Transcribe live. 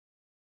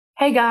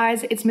Hey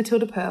guys, it's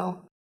Matilda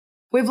Pearl.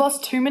 We've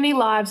lost too many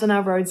lives on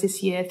our roads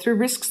this year through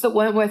risks that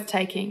weren't worth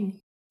taking.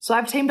 So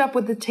I've teamed up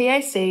with the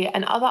TAC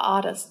and other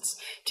artists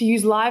to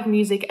use live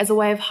music as a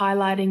way of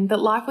highlighting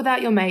that life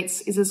without your mates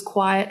is as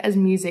quiet as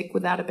music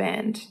without a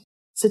band.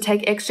 So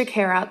take extra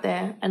care out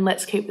there and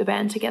let's keep the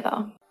band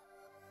together.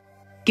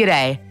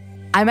 G'day,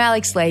 I'm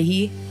Alex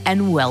Leahy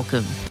and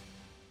welcome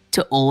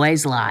to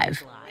Always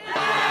Live.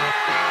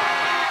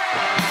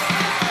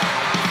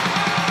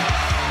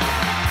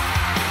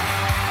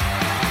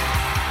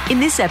 In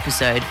this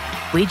episode,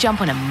 we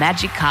jump on a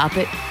magic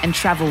carpet and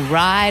travel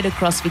right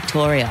across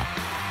Victoria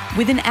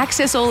with an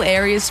Access All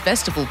Areas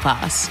Festival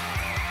pass.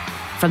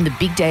 From the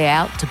big day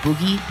out to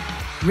boogie,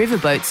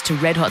 riverboats to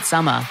red hot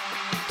summer,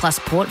 plus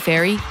Port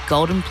Fairy,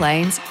 Golden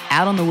Plains,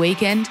 out on the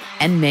weekend,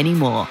 and many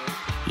more.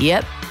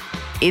 Yep,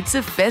 it's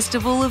a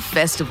festival of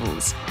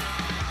festivals.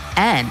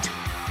 And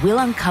we'll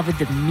uncover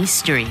the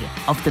mystery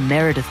of the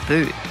Meredith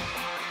boot.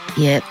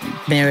 Yep,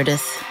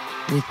 Meredith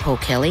with Paul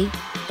Kelly.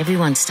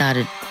 Everyone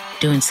started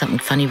doing something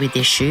funny with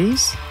their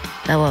shoes.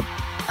 They were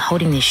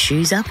holding their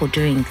shoes up or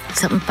doing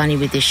something funny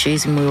with their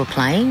shoes when we were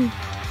playing.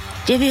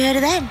 Have you heard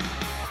of that?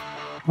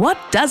 What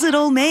does it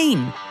all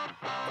mean?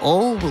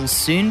 All will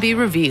soon be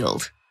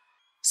revealed.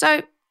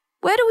 So,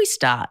 where do we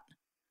start?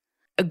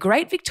 A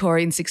great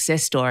Victorian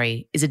success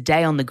story is A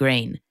Day on the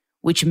Green,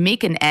 which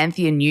Mick and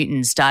Anthea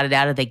Newton started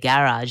out of their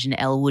garage in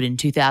Elwood in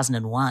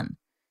 2001.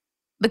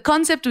 The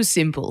concept was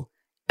simple: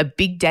 a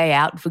big day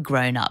out for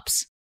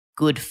grown-ups.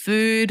 Good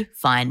food,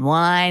 fine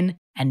wine,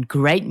 and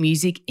great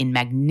music in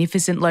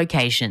magnificent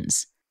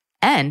locations.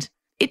 And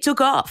it took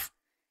off.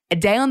 A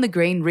Day on the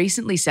Green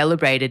recently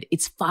celebrated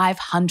its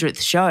 500th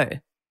show.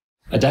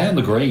 A Day on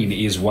the Green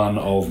is one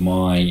of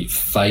my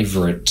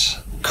favourite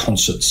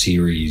concert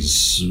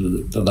series.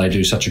 They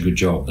do such a good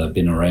job. They've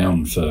been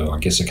around for, I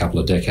guess, a couple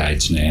of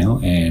decades now,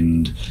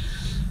 and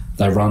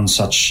they run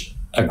such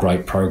a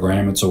great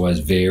program. It's always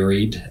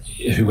varied.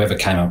 Whoever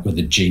came up with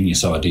the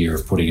genius idea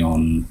of putting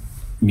on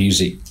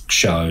music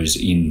shows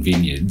in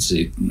vineyards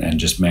and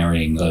just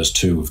marrying those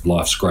two of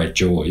life's great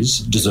joys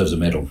deserves a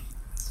medal.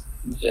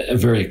 A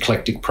very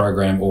eclectic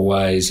program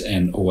always,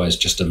 and always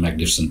just a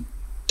magnificent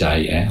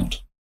day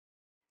out.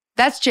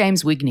 That's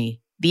James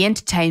Wigney, the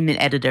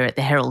entertainment editor at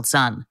the Herald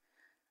Sun.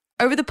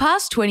 Over the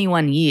past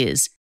 21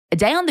 years, A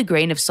Day on the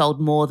Green have sold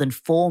more than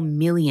 4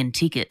 million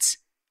tickets,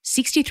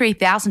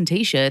 63,000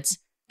 T-shirts,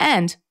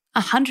 and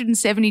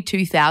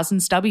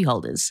 172,000 stubby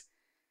holders.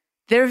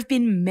 There have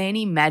been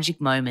many magic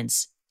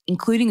moments,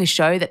 including a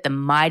show that the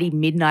mighty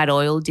Midnight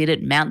Oil did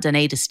at Mount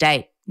Dunedin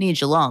Estate near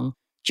Geelong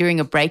during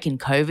a break in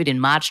COVID in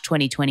March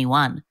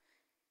 2021.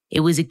 It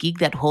was a gig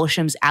that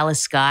Horsham's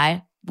Alice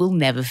Skye will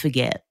never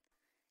forget.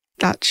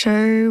 That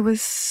show was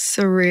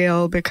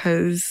surreal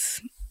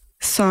because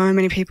so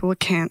many people were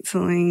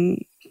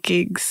cancelling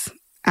gigs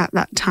at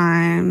that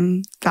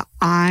time that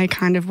I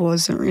kind of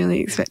wasn't really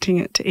expecting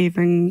it to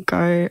even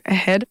go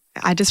ahead.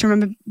 I just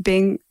remember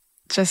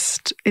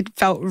it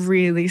felt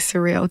really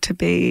surreal to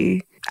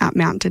be at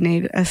Mount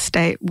Dunedin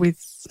Estate with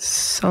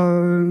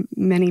so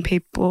many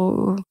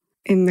people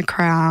in the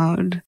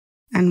crowd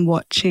and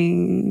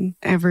watching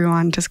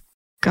everyone just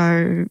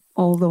go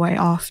all the way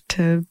off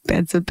to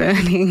Beds Are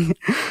Burning.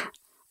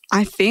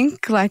 I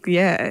think,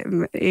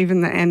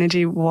 even the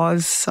energy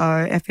was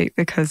so epic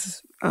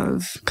because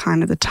of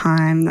kind of the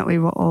time that we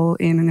were all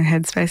in the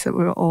headspace that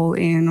we were all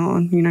in,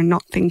 or,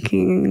 not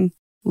thinking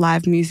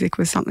live music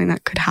was something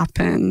that could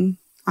happen.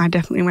 I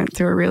definitely went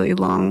through a really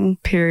long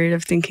period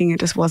of thinking it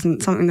just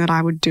wasn't something that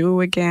I would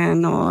do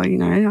again, or,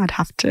 I'd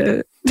have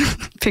to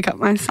pick up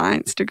my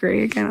science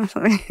degree again or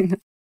something.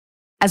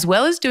 As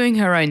well as doing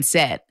her own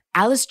set,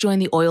 Alice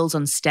joined the Oils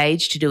on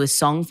stage to do a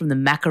song from the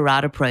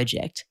Makarrata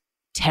project,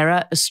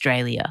 Terra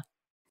Australia.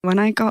 When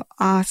I got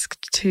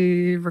asked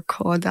to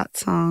record that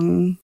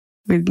song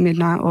with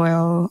Midnight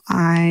Oil,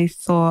 I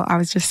thought I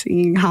was just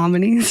singing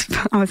harmonies.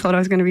 I thought I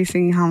was going to be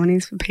singing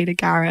harmonies for Peter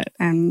Garrett,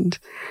 and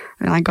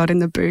I got in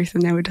the booth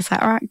and they were just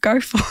like, all right,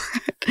 go for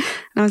it. And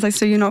I was like,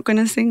 so you're not going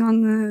to sing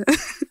on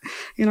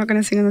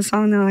the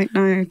song? And they're like,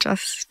 no,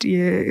 just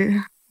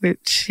you.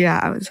 Which,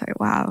 I was like,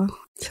 wow.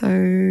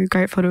 So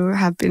grateful to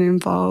have been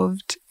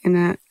involved in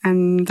it.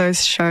 And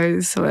those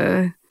shows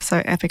were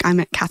so epic. I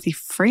met Kathy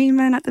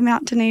Freeman at the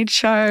Mount Dunedin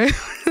show.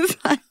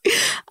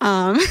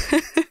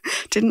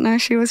 Didn't know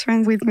she was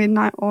friends with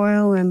Midnight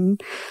Oil,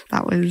 and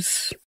that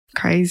was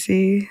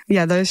crazy.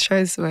 Yeah, those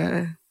shows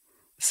were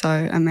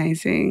so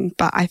amazing.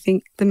 But I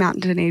think the Mount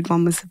Dunedin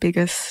one was the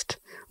biggest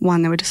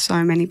one. There were just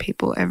so many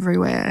people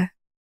everywhere.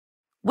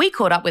 We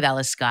caught up with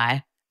Alice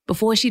Skye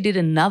before she did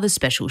another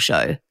special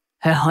show,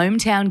 her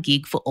hometown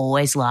gig for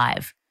Always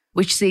Live,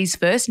 which sees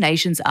First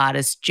Nations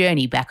artists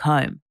journey back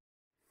home.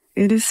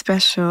 It is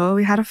special.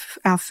 We had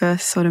our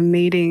first sort of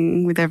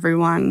meeting with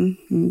everyone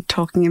and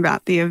talking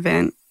about the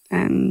event,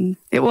 and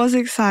it was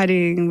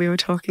exciting. We were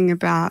talking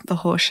about the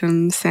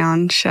Horsham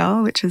Sound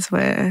Shell, which is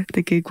where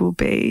the gig will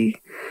be.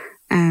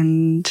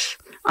 And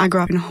I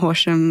grew up in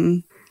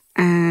Horsham,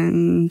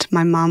 and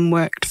my mum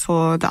worked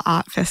for the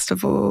art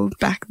festival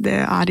back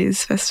there,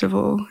 Arties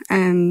Festival.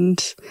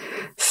 And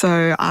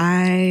so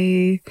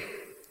I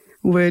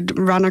would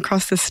run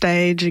across the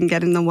stage and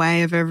get in the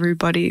way of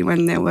everybody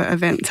when there were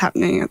events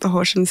happening at the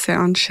Horsham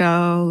Sound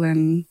Shell.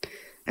 And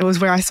it was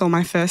where I saw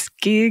my first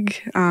gig.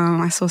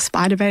 I saw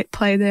Spiderbait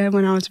play there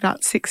when I was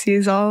about 6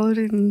 years old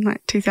in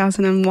like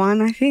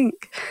 2001, I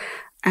think.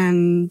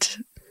 And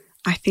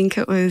I think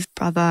it was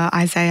brother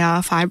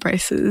Isaiah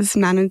Firebrace's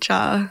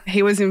manager.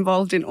 He was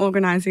involved in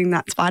organising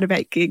that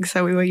Spiderbait gig,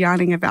 so we were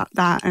yarning about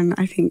that. And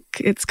I think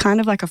it's kind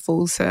of like a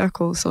full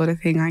circle sort of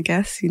thing, I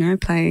guess, you know,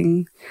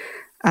 playing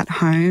at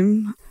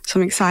home. So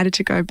I'm excited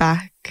to go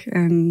back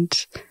and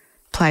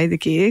play the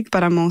gig,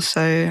 but I'm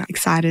also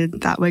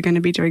excited that we're going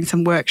to be doing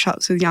some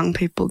workshops with young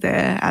people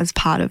there as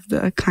part of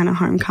the kind of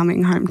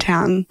homecoming,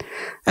 hometown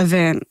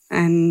event.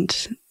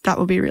 And that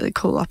will be a really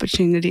cool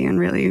opportunity and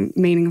really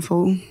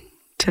meaningful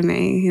to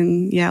me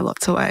in,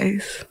 lots of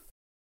ways.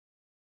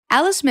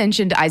 Alice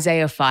mentioned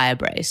Isaiah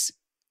Firebrace,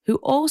 who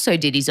also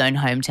did his own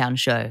hometown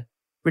show,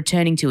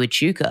 returning to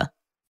Echuca.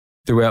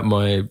 Throughout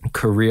my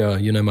career,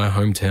 you know, my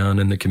hometown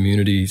and the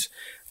communities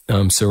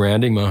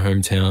surrounding my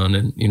hometown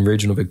and in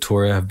regional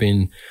Victoria have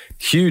been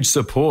huge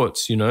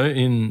supports, you know,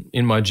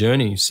 in my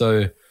journey.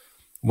 So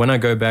when I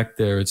go back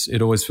there,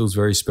 it always feels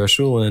very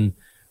special. And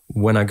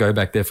when I go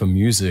back there for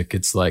music,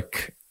 it's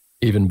like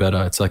even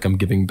better. It's like I'm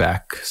giving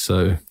back.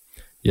 So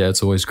yeah,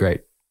 it's always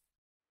great.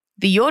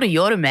 The Yorta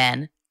Yorta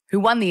man, who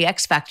won the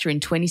X Factor in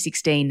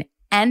 2016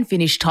 and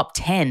finished top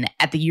 10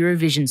 at the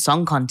Eurovision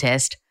Song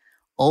Contest,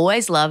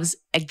 always loves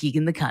a gig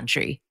in the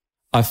country.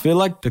 I feel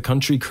like the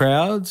country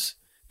crowds,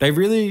 they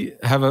really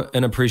have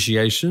an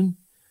appreciation.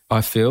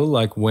 I feel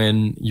like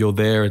when you're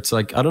there, it's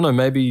like, I don't know,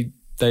 maybe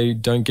they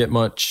don't get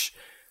much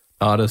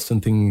artists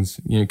and things,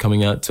 you know,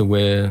 coming out to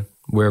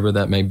wherever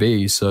that may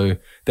be. So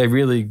they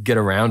really get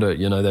around it,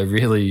 you know, they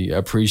really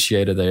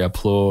appreciate it, they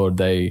applaud,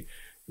 they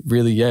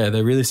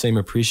really seem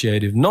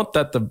appreciative. Not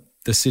that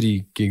the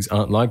city gigs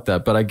aren't like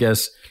that, but I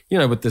guess, you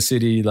know, with the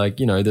city,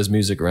 like, you know, there's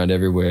music around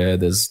everywhere.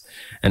 There's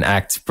an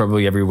act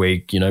probably every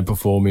week, you know,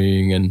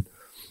 performing. And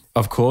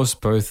of course,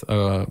 both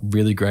are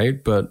really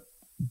great, but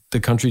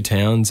the country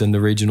towns and the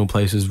regional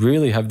places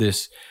really have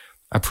this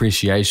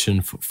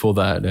appreciation for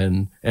that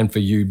and for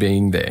you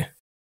being there.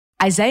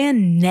 Isaiah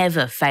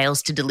never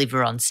fails to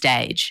deliver on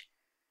stage.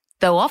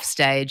 Though off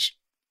stage,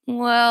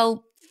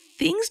 well,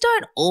 things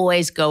don't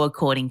always go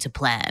according to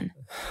plan.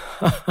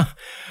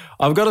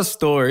 I've got a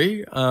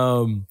story.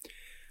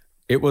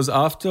 It was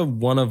after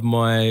one of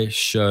my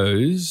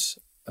shows.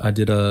 I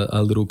did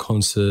a little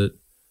concert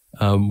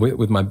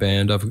with my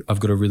band. I've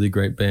got a really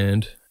great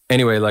band.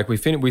 Anyway, like we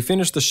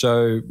finished the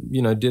show,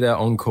 you know, did our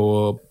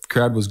encore.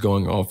 Crowd was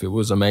going off. It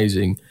was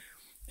amazing.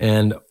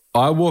 And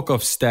I walk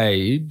off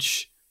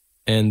stage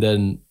and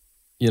then,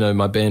 you know,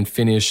 my band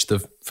finished the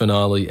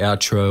finale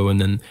outro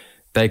and then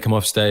they come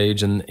off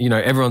stage and, you know,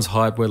 everyone's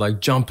hyped. We're like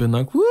jumping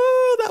like, woo,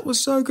 that was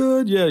so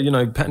good. Yeah, you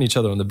know, patting each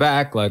other on the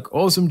back, like,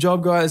 awesome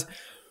job, guys.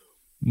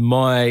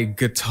 My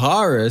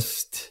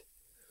guitarist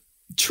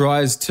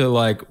tries to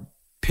like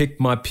pick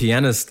my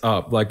pianist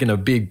up like in a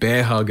big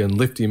bear hug and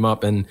lift him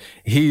up, and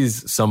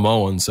he's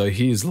Samoan, so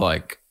he's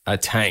like a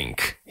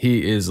tank.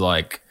 He is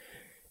like,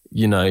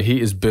 you know, he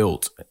is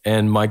built.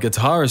 And my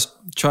guitarist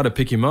tried to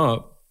pick him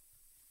up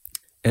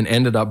and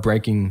ended up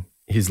breaking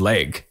his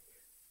leg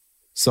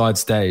side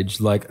stage,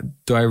 like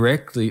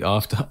directly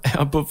after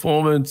our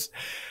performance.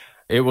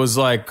 It was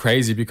like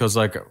crazy because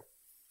like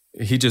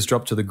he just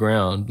dropped to the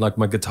ground. Like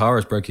my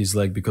guitarist broke his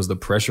leg because the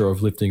pressure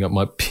of lifting up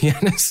my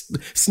pianist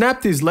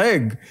snapped his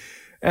leg.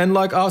 And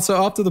like,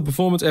 so after the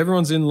performance,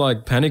 everyone's in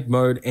like panic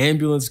mode.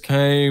 Ambulance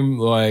came,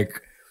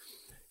 like,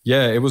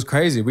 yeah, it was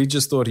crazy. We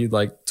just thought he'd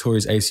like tore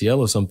his ACL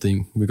or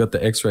something. We got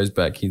the x-rays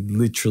back. He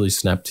literally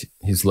snapped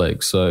his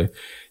leg. So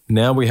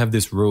now we have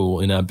this rule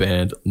in our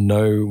band: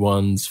 no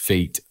one's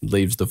feet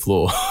leaves the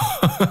floor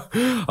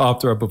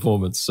after a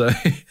performance. So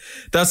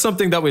that's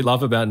something that we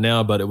laugh about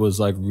now, but it was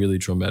like really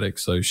traumatic.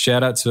 So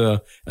shout out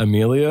to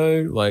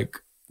Emilio, like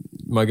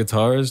my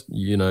guitarist.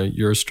 You know,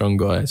 you're a strong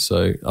guy.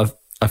 So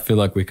I feel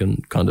like we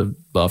can kind of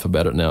laugh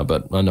about it now,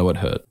 but I know it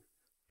hurt.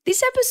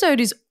 This episode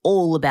is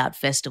all about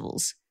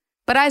festivals,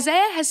 but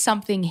Isaiah has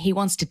something he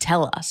wants to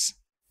tell us.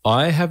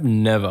 I have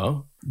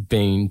never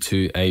been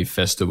to a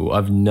festival.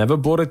 I've never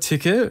bought a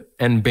ticket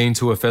and been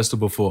to a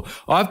festival before.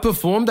 I've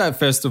performed at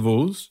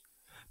festivals,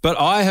 but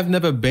I have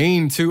never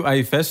been to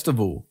a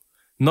festival.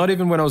 Not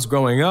even when I was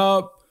growing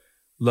up.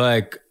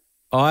 Like,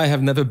 I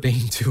have never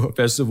been to a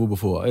festival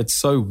before. It's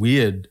so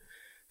weird.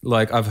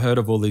 Like, I've heard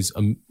of all these,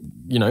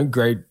 you know,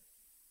 great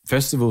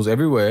festivals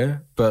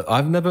everywhere, but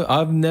I've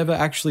never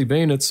actually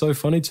been. It's so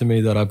funny to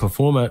me that I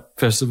perform at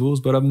festivals,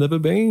 but I've never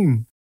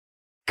been.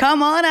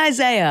 Come on,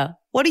 Isaiah.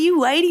 What are you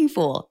waiting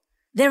for?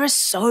 There are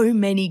so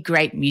many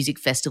great music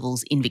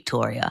festivals in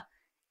Victoria,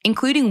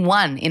 including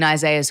one in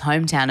Isaiah's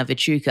hometown of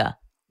Echuca,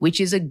 which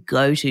is a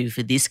go-to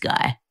for this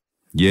guy.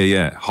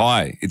 Yeah.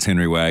 Hi, it's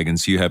Henry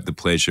Wagons. You have the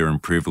pleasure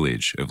and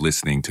privilege of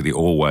listening to the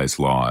Always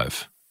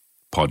Live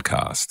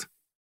podcast.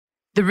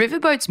 The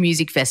Riverboats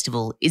Music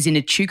Festival is in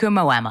Echuca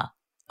Moama,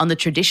 on the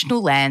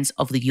traditional lands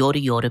of the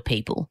Yorta Yorta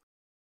people.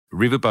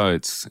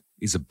 Riverboats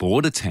is a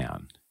border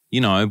town. You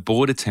know,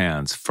 border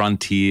towns,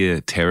 frontier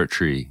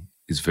territory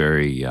is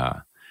very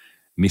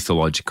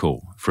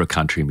mythological for a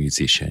country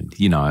musician.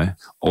 You know,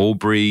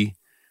 Albury,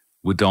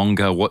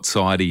 Wodonga, what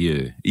side are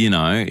you? You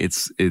know,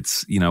 it's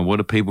what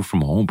do people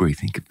from Albury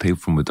think of people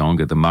from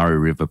Wodonga? The Murray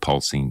River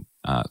pulsing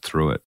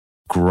through it.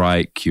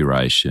 Great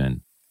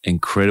curation,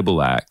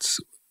 incredible acts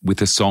with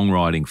a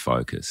songwriting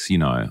focus, you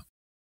know,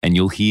 and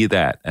you'll hear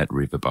that at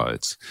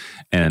Riverboats.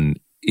 And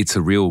it's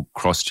a real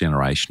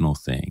cross-generational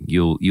thing.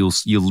 You'll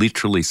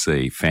literally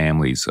see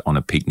families on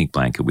a picnic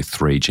blanket with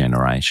 3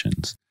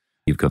 generations.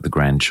 You've got the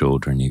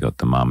grandchildren, you've got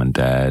the mum and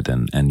dad,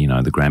 and you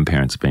know, the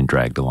grandparents have been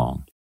dragged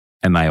along.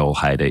 And they all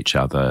hate each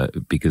other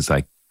because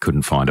they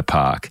couldn't find a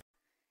park.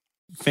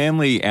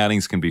 Family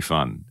outings can be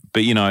fun.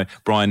 But, you know,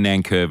 Brian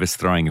Nankervis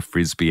throwing a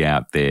frisbee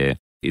out there,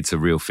 it's a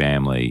real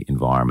family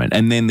environment.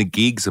 And then the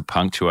gigs are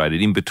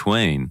punctuated in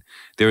between.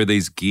 There are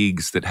these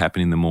gigs that happen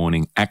in the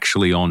morning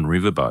actually on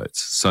riverboats.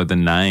 So the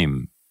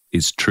name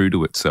is true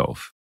to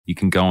itself. You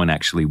can go and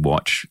actually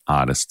watch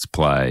artists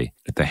play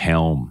at the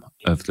helm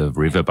of the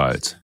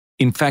riverboat.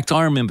 In fact,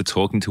 I remember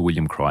talking to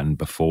William Crichton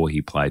before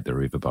he played the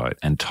riverboat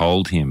and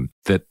told him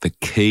that the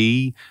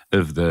key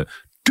of the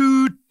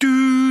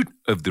doot-doot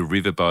of the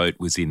riverboat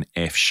was in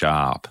F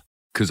sharp,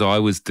 because I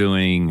was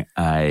doing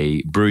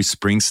a Bruce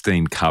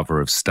Springsteen cover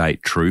of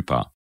State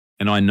Trooper,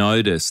 and I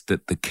noticed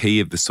that the key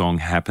of the song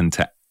happened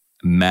to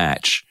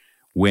match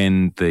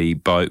when the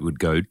boat would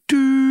go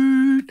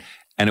doot,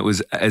 and it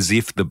was as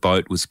if the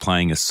boat was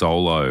playing a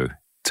solo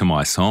to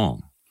my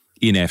song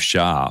in F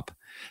sharp.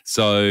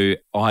 So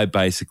I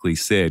basically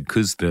said,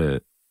 because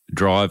the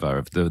driver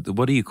of the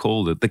what do you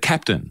call it, the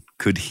captain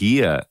could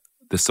hear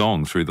the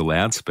song through the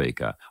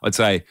loudspeaker,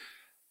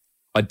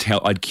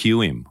 I'd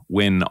cue him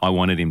when I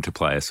wanted him to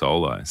play a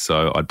solo.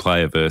 So I'd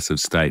play a verse of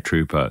State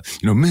Trooper.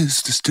 You know,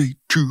 Mr. State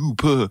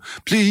Trooper,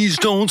 please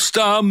don't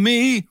stop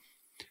me.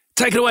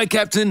 Take it away,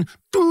 Captain.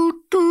 Doot,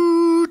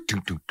 doot,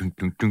 doot, doot,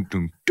 doot, doot,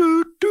 doot,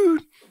 doot,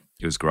 doot.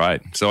 It was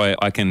great. So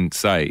I can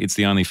say it's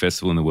the only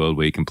festival in the world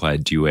where you can play a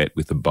duet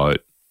with a boat.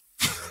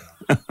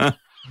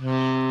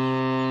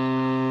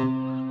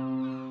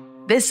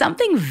 There's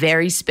something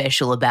very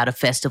special about a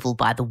festival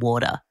by the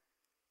water.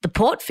 The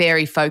Port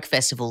Fairy Folk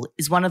Festival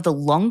is one of the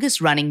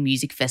longest-running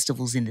music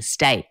festivals in the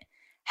state,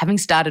 having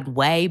started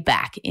way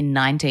back in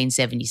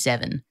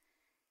 1977.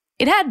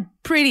 It had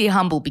pretty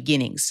humble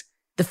beginnings.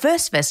 The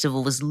first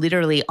festival was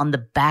literally on the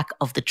back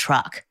of the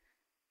truck.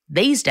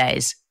 These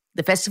days,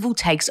 the festival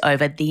takes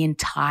over the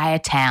entire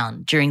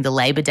town during the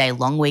Labor Day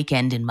long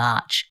weekend in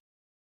March.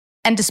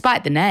 And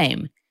despite the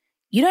name,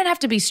 you don't have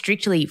to be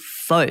strictly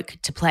folk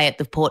to play at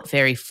the Port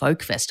Fairy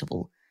Folk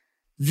Festival.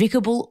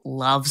 Vickable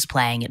loves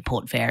playing at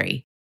Port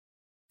Fairy.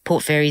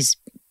 Port Fairy's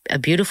a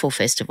beautiful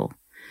festival,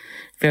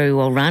 very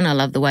well run. I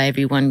love the way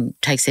everyone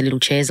takes their little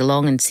chairs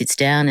along and sits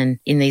down and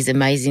in these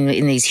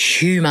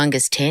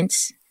humongous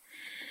tents.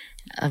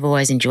 I've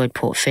always enjoyed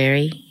Port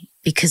Fairy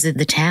because of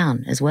the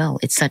town as well.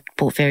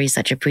 Port Fairy is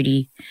such a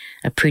pretty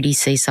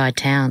seaside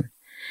town,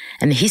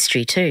 and the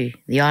history too,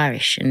 the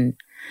Irish, and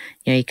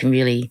you know, you can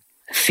really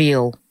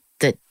feel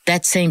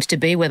that seems to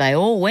be where they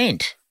all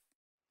went.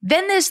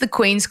 Then there's the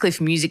Queenscliff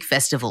Music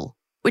Festival,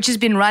 which has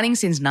been running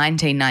since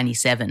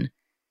 1997.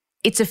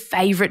 It's a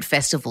favourite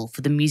festival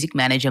for the music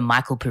manager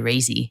Michael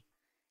Parisi.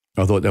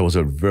 I thought that was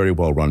a very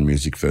well-run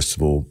music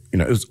festival. You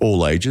know, it was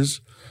all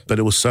ages, but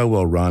it was so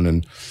well-run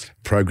and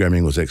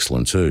programming was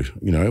excellent too.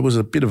 You know, it was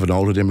a bit of an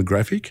older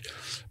demographic,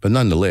 but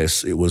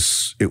nonetheless, it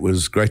was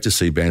great to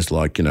see bands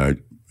like, you know,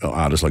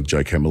 artists like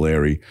Joe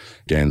Camilleri,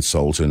 Dan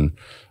Sultan,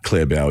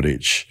 Claire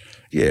Bowditch.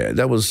 Yeah,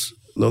 that was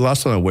the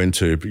last time I went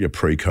to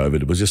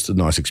pre-COVID. It was just a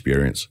nice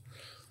experience.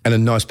 And a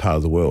nice part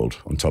of the world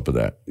on top of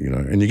that, you know.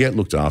 And you get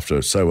looked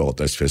after so well at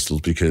those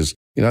festivals because,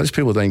 you know, those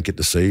people don't get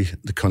to see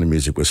the kind of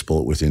music we're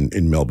spoilt with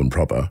in Melbourne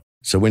proper.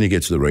 So when you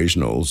get to the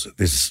regionals,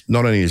 there's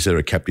not only is there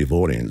a captive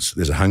audience,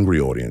 there's a hungry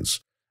audience,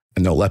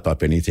 and they'll lap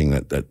up anything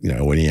that you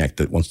know, any act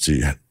that wants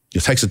to,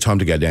 it takes the time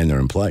to go down there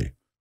and play.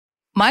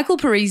 Michael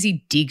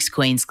Parisi digs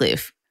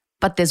Queenscliff,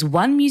 but there's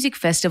one music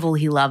festival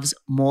he loves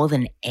more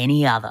than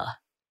any other.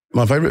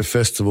 My favourite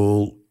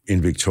festival in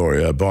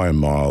Victoria, by a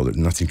mile, that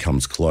nothing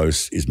comes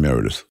close, is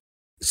Meredith.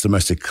 It's the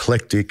most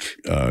eclectic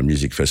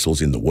music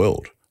festivals in the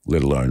world,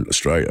 let alone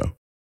Australia.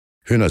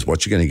 Who knows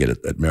what you're going to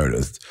get at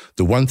Meredith.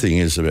 The one thing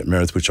is about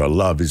Meredith, which I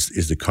love,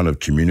 is the kind of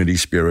community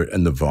spirit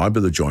and the vibe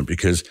of the joint,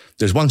 because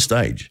there's one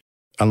stage.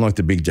 Unlike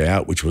the Big Day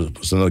Out, which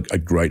was another a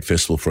great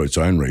festival for its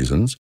own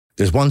reasons,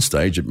 there's one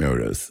stage at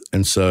Meredith.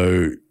 And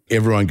so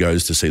everyone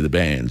goes to see the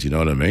bands, you know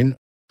what I mean?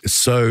 It's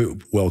so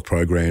well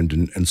programmed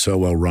and so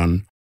well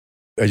run.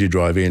 As you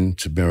drive in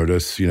to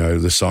Meredith, you know,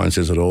 the sign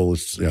says it all.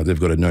 It's, you know, they've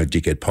got a no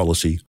dickhead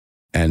policy.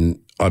 And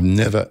I've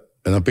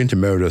been to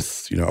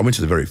Meredith, you know, I went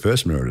to the very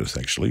first Meredith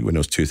actually when there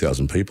was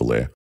 2,000 people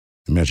there.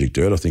 Magic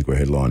Dirt, I think, were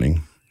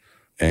headlining.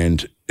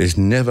 And there's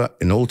never,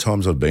 in all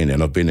times I've been there,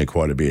 and I've been there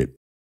quite a bit,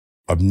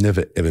 I've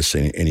never ever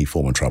seen any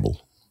form of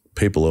trouble.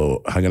 people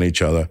are hugging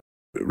each other.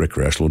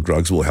 Recreational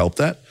drugs will help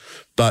that.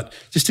 But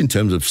just in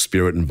terms of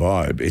spirit and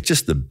vibe, it's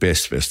just the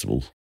best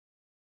festival.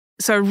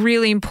 So a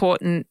really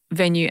important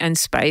venue and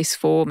space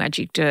for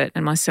Magic Dirt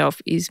and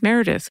myself is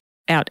Meredith,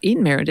 out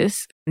in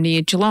Meredith,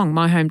 near Geelong,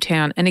 my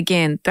hometown. And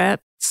again, that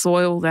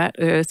soil, that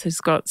earth has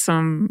got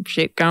some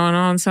shit going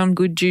on, some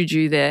good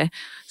juju there,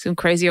 some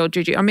crazy old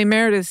juju. I mean,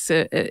 Meredith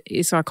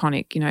is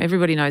iconic. You know,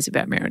 everybody knows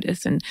about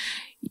Meredith. And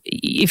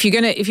if you're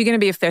gonna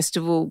be a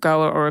festival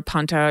goer or a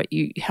punter,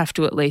 you have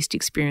to at least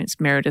experience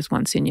Meredith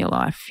once in your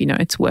life. You know,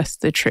 it's worth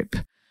the trip.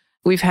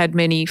 We've had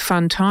many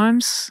fun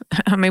times.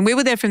 I mean, we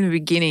were there from the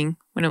beginning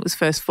when it was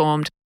first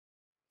formed.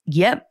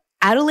 Yep,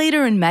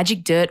 Adelita and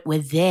Magic Dirt were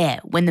there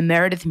when the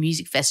Meredith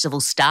Music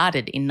Festival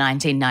started in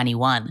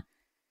 1991.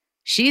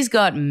 She's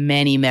got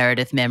many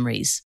Meredith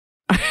memories.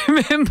 I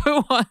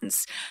remember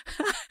once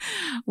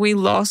we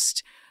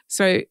lost,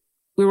 so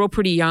we were all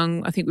pretty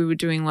young. I think we were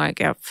doing like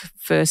our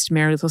first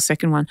Meredith or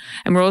second one,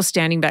 and we're all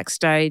standing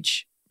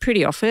backstage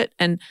pretty off it,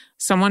 and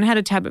someone had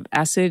a tab of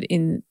acid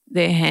in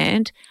their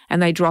hand and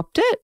they dropped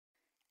it.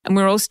 And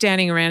we're all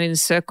standing around in a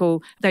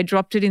circle. They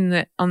dropped it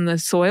on the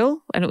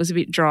soil and it was a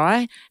bit dry.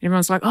 And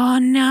everyone's like, oh,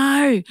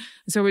 no. And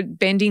so we're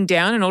bending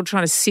down and all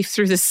trying to sift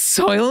through the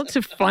soil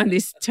to find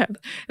this tab.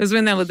 It was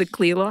when they were the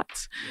clear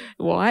lights,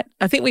 white.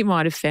 I think we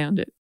might have found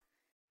it.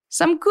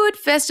 Some good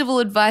festival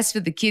advice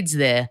for the kids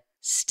there.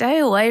 Stay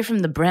away from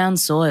the brown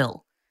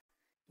soil.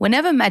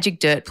 Whenever Magic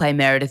Dirt play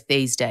Meredith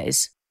these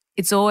days,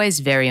 it's always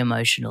very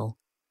emotional.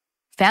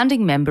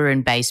 Founding member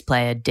and bass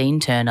player Dean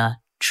Turner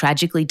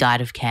tragically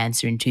died of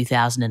cancer in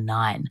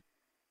 2009.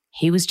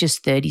 He was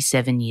just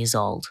 37 years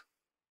old.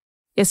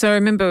 Yes, I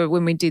remember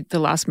when we did the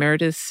last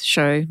Meredith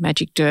show,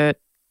 Magic Dirt,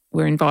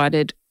 we were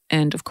invited,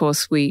 and of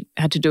course we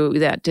had to do it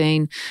without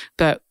Dean,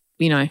 but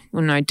you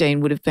know, Dean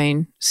would have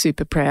been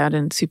super proud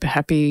and super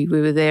happy we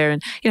were there.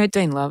 And, you know,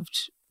 Dean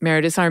loved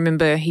Meredith. I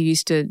remember he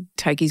used to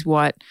take his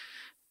white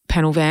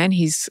panel van,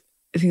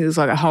 I think it was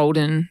like a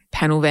Holden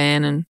panel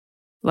van and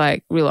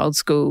like real old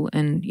school,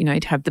 and, you know,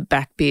 he'd have the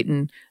back bit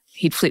and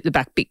he'd flip the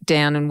back bit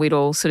down and we'd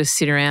all sort of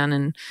sit around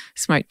and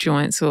smoke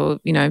joints or,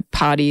 you know,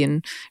 party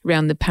and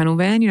around the panel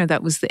van. You know,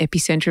 that was the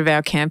epicenter of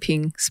our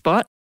camping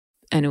spot,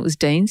 and it was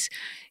Dean's.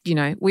 You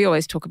know, we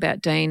always talk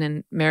about Dean,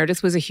 and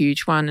Meredith was a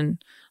huge one.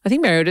 And I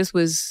think Meredith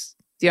was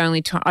the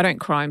only time, I don't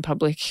cry in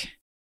public,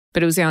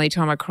 but it was the only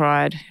time I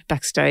cried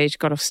backstage,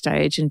 got off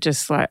stage and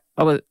just like,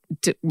 I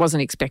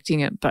wasn't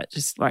expecting it, but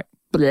just like,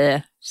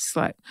 bleh, just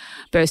like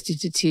burst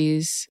into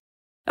tears.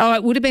 Oh,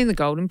 it would have been the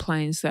Golden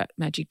Plains that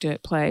Magic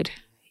Dirt played.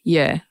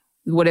 Yeah,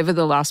 whatever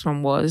the last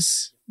one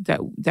was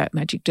that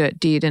Magic Dirt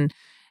did. And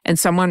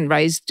someone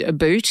raised a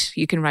boot.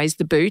 You can raise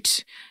the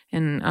boot.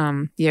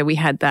 And, we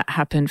had that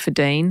happen for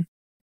Dean.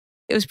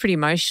 It was pretty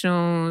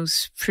emotional. It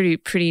was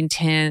pretty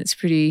intense,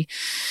 pretty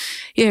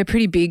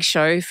big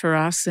show for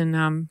us.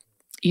 And,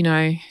 you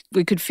know,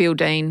 we could feel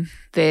Dean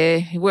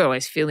there. We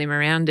always feel him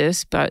around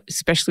us, but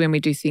especially when we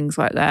do things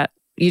like that,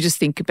 you just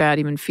think about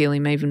him and feel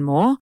him even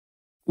more.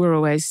 We're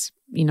always,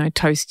 you know,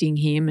 toasting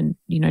him and,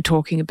 you know,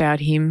 talking about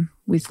him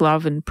with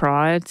love and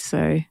pride.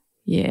 So,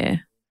 yeah.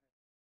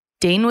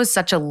 Dean was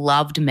such a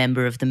loved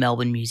member of the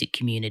Melbourne music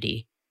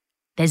community.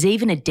 There's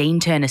even a Dean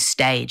Turner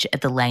stage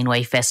at the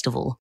Laneway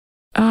Festival.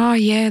 Oh,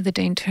 yeah, the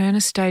Dean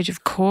Turner stage,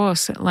 of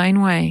course, at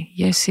Laneway.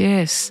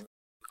 Yes.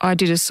 I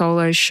did a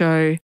solo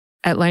show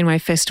at Laneway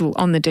Festival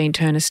on the Dean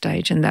Turner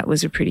stage, and that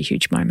was a pretty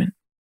huge moment.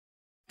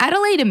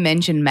 Adelita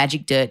mentioned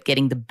Magic Dirt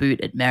getting the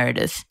boot at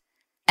Meredith.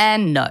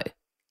 And no,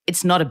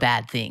 it's not a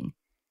bad thing.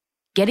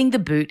 Getting the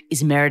boot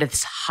is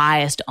Meredith's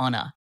highest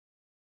honour.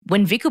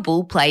 When Vicar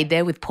Bull played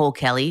there with Paul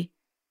Kelly,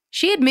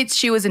 she admits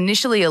she was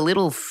initially a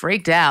little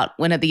freaked out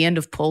when at the end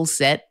of Paul's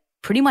set,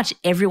 pretty much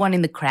everyone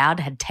in the crowd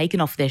had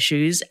taken off their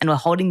shoes and were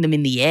holding them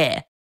in the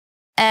air.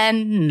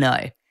 And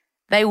no,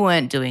 they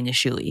weren't doing a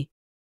shoey.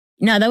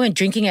 No, they weren't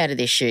drinking out of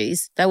their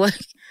shoes. They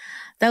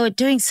were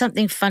doing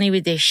something funny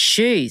with their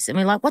shoes. I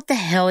mean, like, what the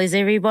hell is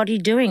everybody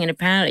doing? And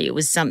apparently it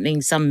was some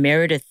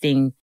Meredith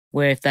thing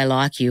where if they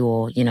like you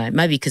or, you know,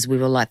 maybe because we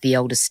were like the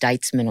elder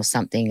statesmen or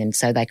something, and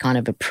so they kind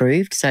of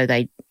approved. So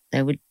they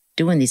were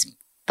doing this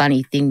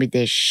funny thing with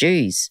their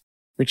shoes,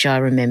 which I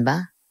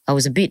remember. I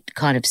was a bit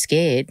kind of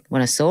scared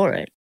when I saw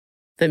it.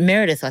 But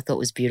Meredith I thought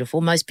was beautiful,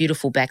 most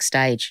beautiful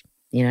backstage,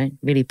 you know,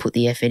 really put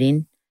the effort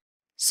in.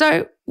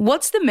 So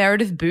what's the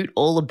Meredith boot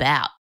all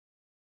about?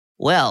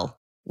 Well,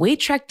 we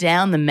tracked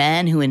down the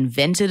man who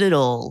invented it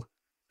all,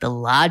 the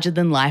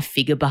larger-than-life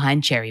figure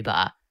behind Cherry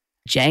Bar,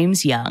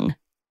 James Young.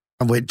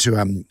 I went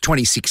to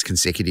 26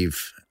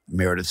 consecutive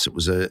Merediths.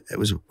 It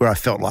was where I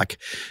felt like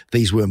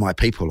these were my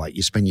people. Like,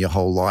 you spend your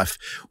whole life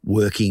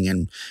working,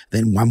 and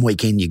then one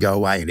weekend you go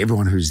away and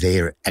everyone who's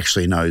there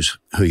actually knows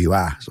who you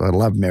are. So I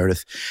love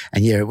Meredith.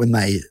 And yeah, when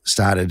they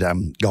started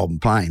Golden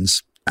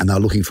Plains and they're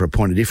looking for a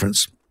point of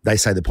difference, they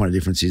say the point of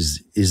difference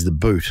is the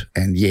boot.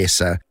 And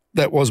yes,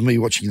 that was me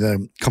watching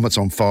the Comets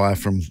on Fire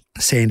from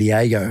San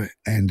Diego,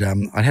 and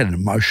I had an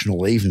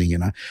emotional evening,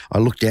 and I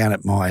looked down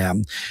at my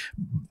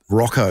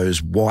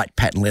Rocco's white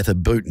patent leather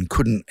boot and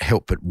couldn't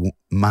help but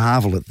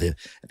marvel at the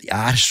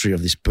artistry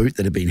of this boot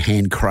that had been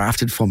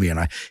handcrafted for me, and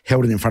I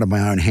held it in front of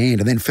my own hand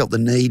and then felt the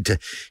need to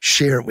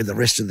share it with the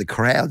rest of the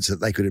crowd so that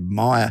they could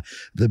admire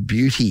the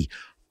beauty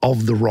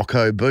of the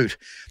Rocco boot.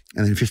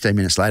 And then 15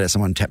 minutes later,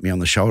 someone tapped me on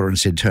the shoulder and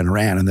said, turn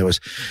around. And there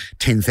was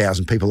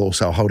 10,000 people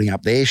also holding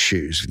up their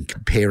shoes and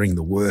comparing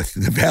the worth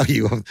and the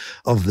value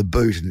of the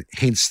boot. And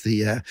hence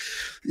the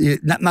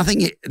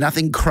nothing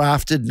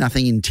crafted,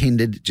 nothing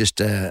intended,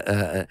 just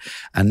a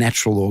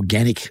natural,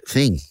 organic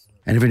thing.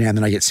 And every now and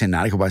then I get sent an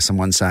article by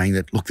someone saying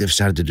that, look, they've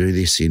started to do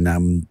this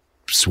in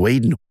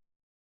Sweden.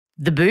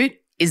 The boot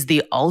is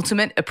the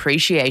ultimate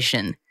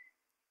appreciation.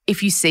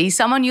 If you see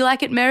someone you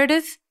like at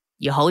Meredith,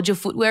 you hold your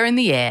footwear in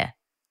the air.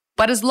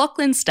 But as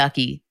Lachlan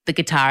Stuckey, the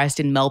guitarist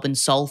in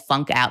Melbourne's soul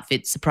funk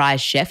outfit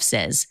Surprise Chef,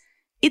 says,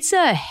 it's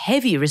a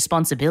heavy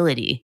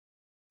responsibility.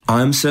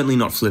 I'm certainly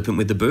not flippant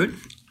with the boot.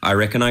 I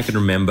reckon I can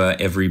remember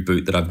every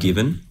boot that I've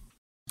given.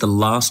 The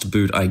last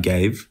boot I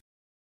gave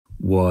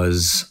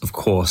was, of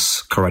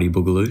course, Karate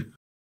Boogaloo,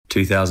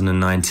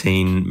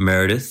 2019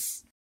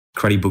 Meredith.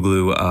 Karate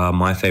Boogaloo are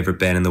my favourite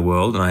band in the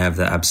world, and I have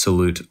the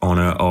absolute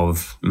honour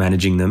of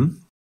managing them.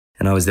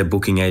 And I was their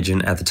booking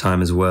agent at the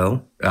time as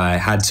well. I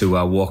had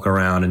to walk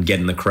around and get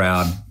in the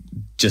crowd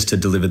just to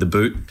deliver the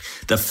boot.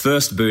 The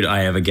first boot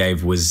I ever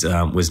gave was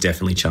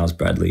definitely Charles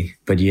Bradley.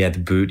 But yeah, the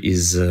boot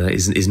is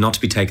not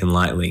to be taken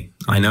lightly.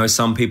 I know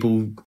some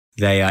people,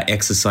 they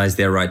exercise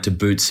their right to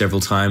boot several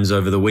times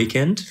over the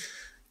weekend.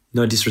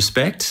 No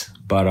disrespect,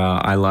 but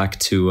I like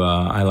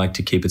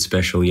to keep it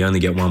special. You only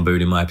get one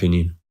boot, in my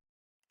opinion.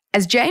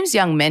 As James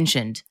Young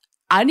mentioned,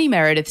 Arnie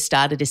Meredith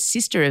started a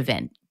sister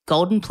event,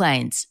 Golden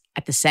Plains,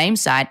 at the same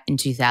site in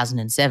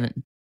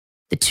 2007.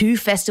 The two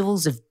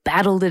festivals have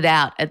battled it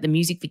out at the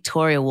Music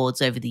Victoria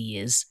Awards over the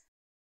years.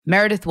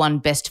 Meredith won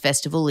Best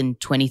Festival in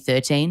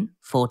 2013,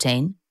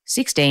 14,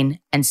 16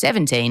 and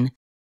 17,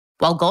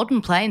 while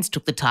Golden Plains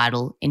took the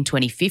title in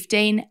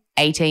 2015,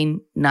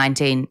 18,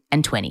 19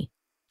 and 20.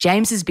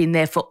 James has been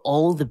there for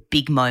all the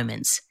big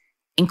moments,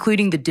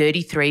 including the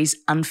Dirty Three's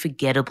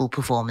unforgettable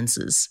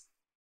performances.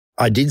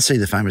 I did see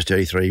the famous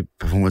Dirty Three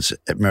performance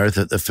at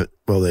Meredith.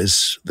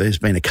 There's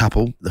been a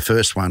couple. The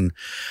first one,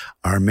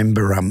 I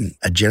remember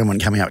a gentleman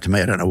coming up to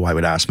me, I don't know why he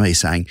would ask me,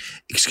 saying,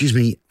 excuse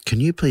me, can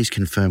you please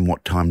confirm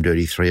what time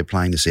Dirty Three are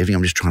playing this evening?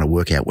 I'm just trying to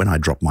work out when I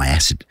drop my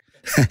acid.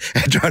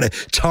 and trying to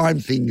time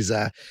things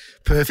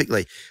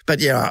perfectly. But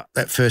yeah,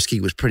 that first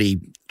gig was pretty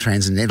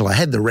transcendental. I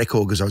had the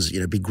record because I was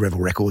a big Greville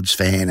Records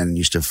fan and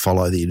used to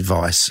follow the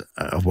advice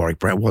of Warwick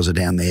Browser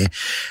down there.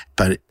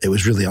 But it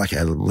was really like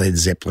a Led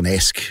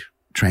Zeppelin-esque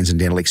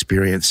transcendental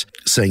experience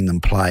seeing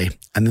them play.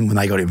 And then when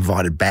they got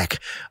invited back,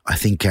 I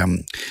think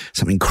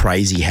something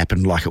crazy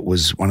happened, like it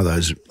was one of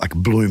those like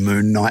blue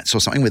moon nights or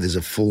something where there's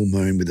a full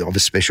moon of a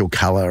special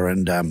colour,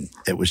 and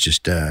it was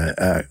just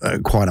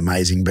quite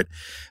amazing, but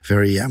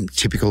very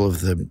typical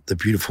of the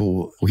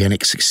beautiful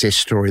organic success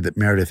story that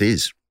Meredith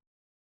is.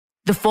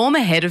 The former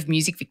head of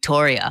Music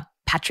Victoria,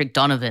 Patrick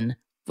Donovan,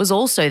 was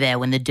also there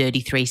when the Dirty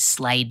Three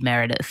slayed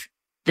Meredith.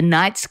 The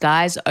night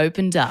skies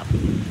opened up,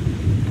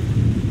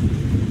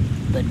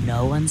 but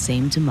no one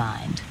seemed to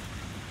mind.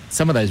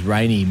 Some of those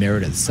rainy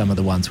Merediths, some of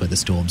the ones where the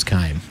storms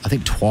came. I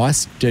think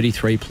twice Dirty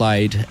Three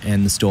played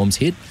and the storms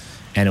hit,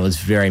 and it was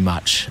very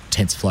much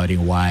tents floating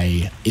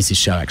away. Is this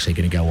show actually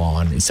going to go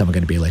on? Is someone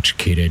going to be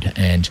electrocuted?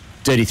 And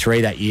Dirty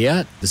Three that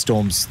year, the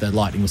storms, the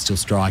lightning was still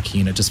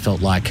striking, and it just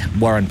felt like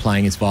Warren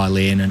playing his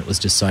violin, and it was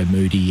just so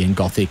moody and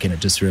gothic, and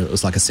it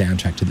was like a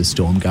soundtrack to the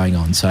storm going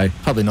on. So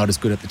probably not as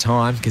good at the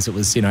time because it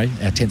was,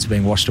 our tents were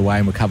being washed away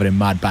and we're covered in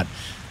mud, but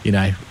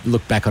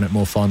look back on it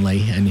more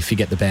fondly and you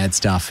forget the bad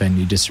stuff and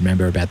you just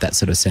remember about that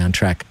sort of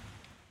soundtrack.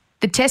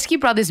 The Teskey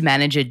Brothers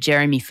manager,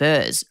 Jeremy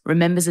Furs,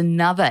 remembers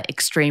another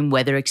extreme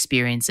weather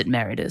experience at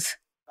Meredith.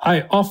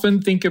 I often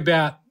think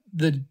about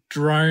the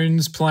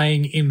drones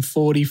playing in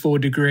 44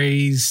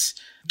 degrees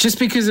just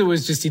because it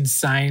was just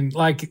insane.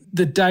 Like,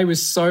 the day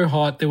was so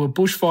hot. There were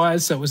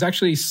bushfires, so it was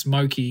actually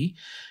smoky,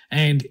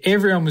 and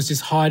everyone was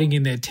just hiding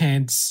in their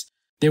tents.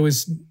 There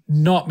was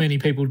not many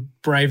people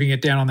braving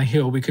it down on the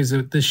hill because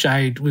the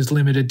shade was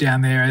limited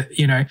down there,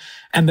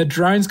 and the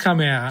drones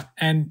come out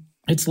and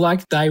it's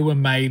like they were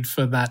made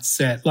for that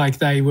set, like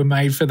they were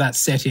made for that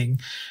setting.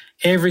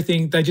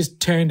 Everything, they just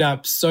turned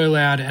up so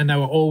loud and they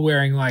were all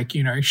wearing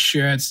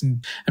shirts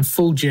and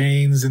full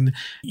jeans, and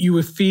you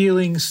were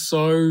feeling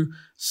so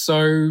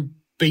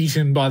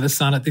beaten by the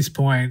sun at this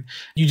point.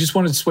 You just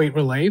wanted sweet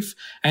relief,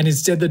 and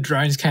instead the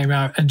drones came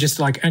out and just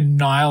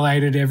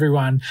annihilated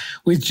everyone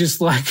with just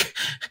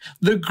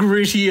the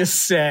grittiest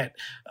set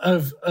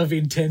of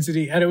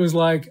intensity. And it was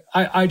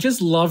I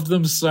just loved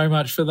them so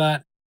much for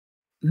that.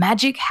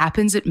 Magic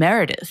happens at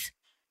Meredith.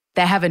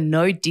 They have a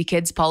no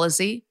dickheads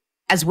policy,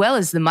 as well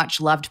as the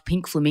much-loved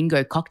Pink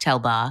Flamingo cocktail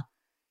bar,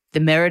 the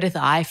Meredith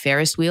Eye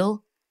Ferris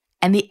wheel,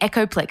 and the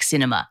Echoplex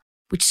Cinema,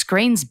 which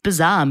screens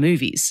bizarre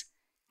movies.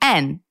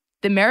 And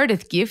the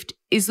Meredith Gift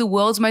is the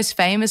world's most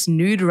famous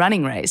nude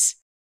running race.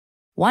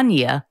 One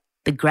year,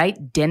 the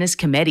great Dennis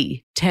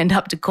Cometti turned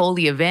up to call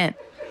the event.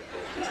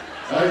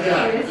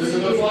 Okay, this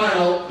is the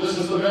final. This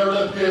is the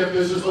Meredith Gift.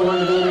 This is the one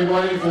you've all been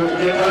waiting for to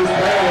get those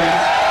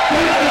bands.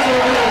 This is the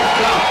real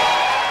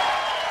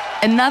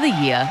stuff. Another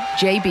year,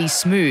 JB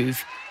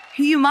Smoove,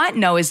 who you might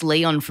know as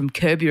Leon from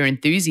Curb Your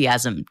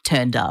Enthusiasm,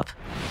 turned up.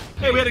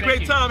 Hey, we had a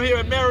great time here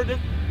at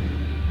Meredith.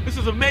 This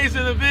is an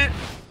amazing event.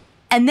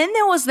 And then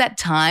there was that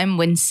time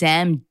when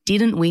Sam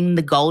didn't win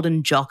the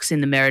Golden Jocks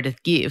in the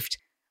Meredith Gift,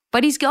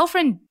 but his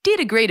girlfriend did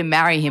agree to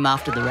marry him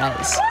after the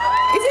race. Is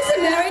this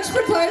a marriage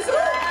proposal?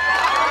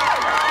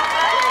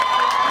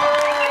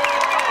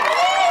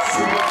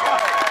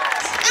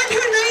 And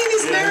her name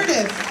is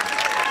Meredith.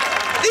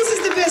 This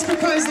is the best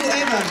proposal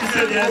ever. She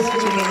said yes,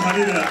 which was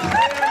honey that.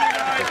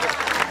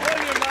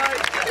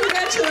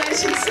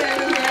 Congratulations,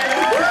 Sam and Meredith.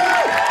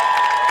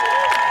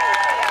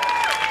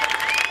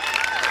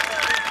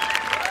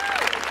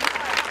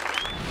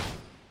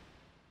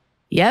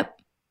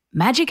 Yep,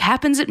 magic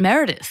happens at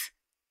Meredith.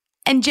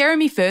 And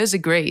Jeremy Furs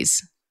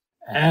agrees.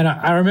 And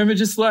I remember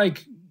just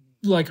like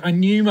I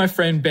knew my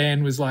friend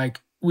Ben was like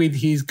with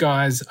his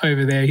guys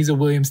over there. He's a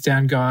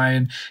Williamstown guy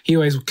and he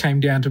always came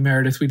down to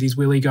Meredith with his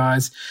Willie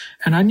guys.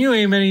 And I knew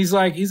him and he's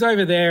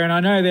over there and I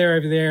know they're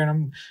over there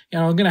and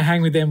I'm going to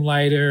hang with them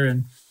later.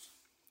 And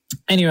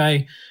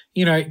anyway,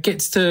 it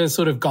gets to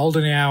sort of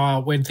golden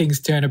hour when things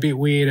turn a bit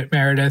weird at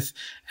Meredith.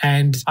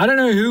 And I don't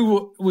know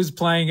who was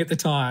playing at the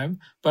time,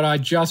 but I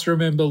just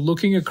remember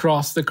looking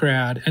across the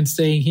crowd and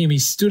seeing him. He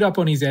stood up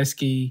on his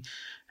esky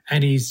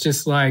and he's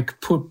just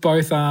like put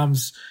both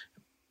arms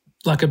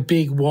like a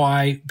big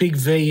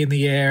V in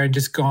the air and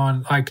just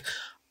gone like,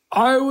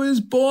 I was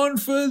born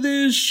for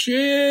this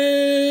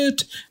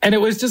shit. And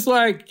it was just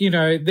like,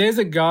 there's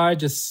a guy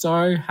just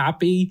so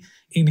happy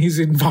in his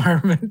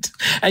environment.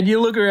 And you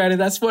look around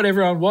and that's what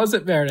everyone was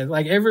at Meredith.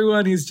 Like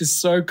everyone is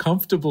just so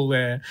comfortable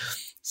there.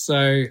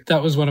 So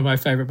that was one of my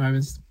favourite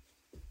moments.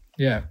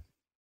 Yeah.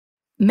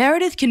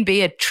 Meredith can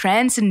be a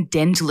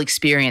transcendental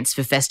experience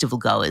for festival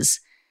goers.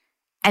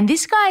 And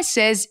this guy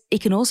says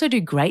it can also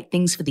do great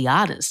things for the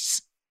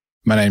artists.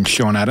 My name's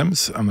Sean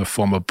Adams. I'm the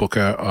former booker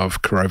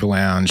of Corova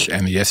Lounge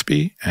and the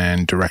Espy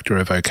and director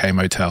of OK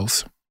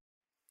Motels.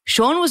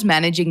 Sean was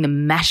managing the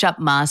Mashup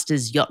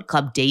Masters Yacht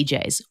Club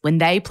DJs when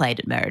they played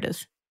at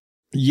Meredith.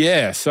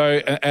 Yeah,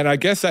 so, and I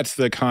guess that's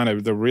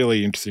the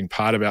really interesting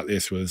part about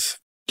this was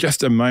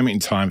just a moment in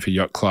time for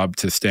Yacht Club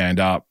to stand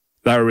up.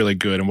 They were really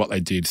good and what they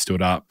did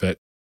stood up, but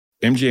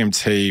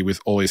MGMT with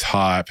all his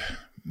hype,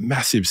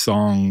 massive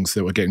songs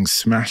that were getting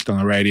smashed on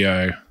the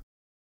radio,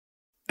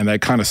 and they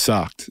kind of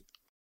sucked.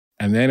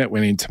 And then it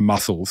went into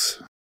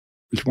Muscles,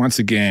 which once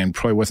again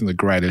probably wasn't the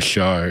greatest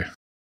show.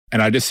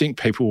 And I just think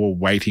people were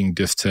waiting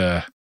just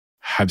to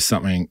have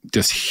something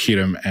just hit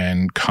them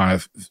and kind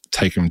of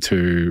take them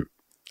to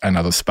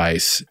another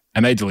space.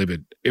 And they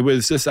delivered. It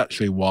was just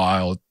actually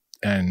wild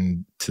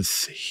and to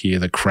hear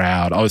the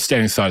crowd. I was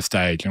standing side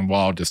stage and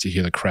wild just to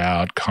hear the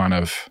crowd kind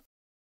of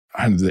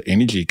and the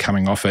energy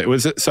coming off it. It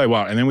was so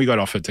wild. And then we got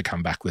offered to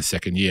come back the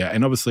second year.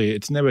 And obviously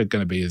it's never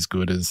going to be as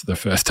good as the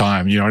first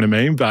time, you know what I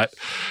mean? But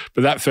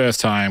that first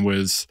time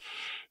was,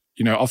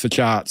 off the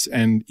charts.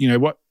 And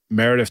what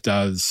Meredith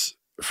does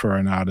for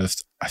an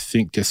artist, I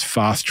think just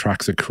fast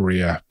tracks a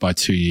career by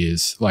 2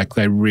 years. Like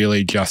they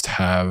really just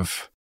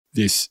have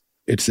this,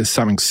 it's just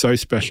something so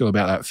special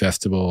about that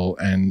festival.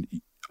 And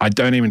I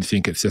don't even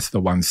think it's just the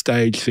one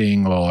stage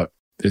thing or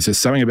there's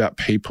just something about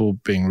people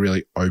being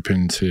really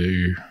open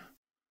to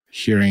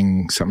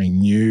hearing something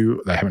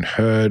new they haven't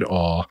heard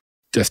or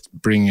just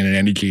bringing in an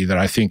energy that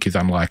I think is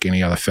unlike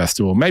any other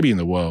festival, maybe in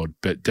the world,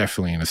 but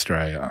definitely in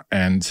Australia.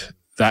 And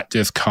that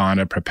just kind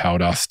of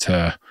propelled us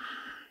to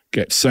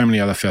get so many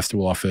other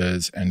festival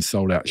offers and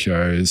sold out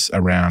shows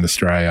around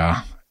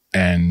Australia.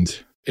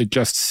 And it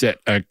just set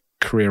a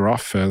career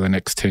off for the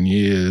next 10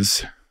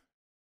 years.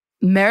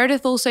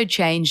 Meredith also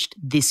changed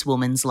this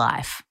woman's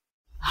life.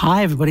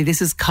 Hi, everybody.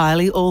 This is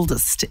Kylie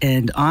Aldist,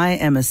 and I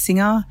am a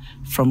singer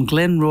from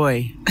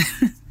Glenroy.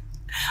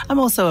 I'm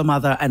also a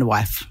mother and a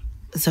wife.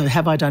 So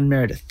have I done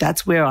Meredith?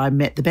 That's where I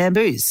met the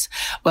Bamboos.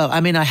 Well, I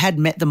mean, I had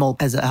met them all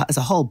as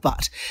a whole,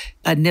 but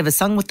I'd never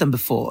sung with them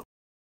before.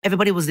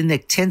 Everybody was in their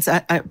tents.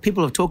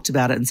 People have talked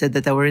about it and said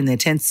that they were in their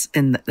tents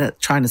and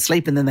trying to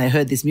sleep, and then they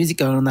heard this music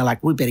going on and they're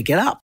like, we better get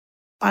up.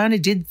 I only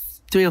did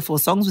 3 or 4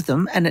 songs with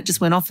them and it just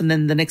went off, and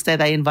then the next day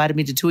they invited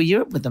me to tour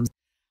Europe with them.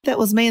 That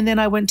was me, and then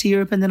I went to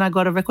Europe and then I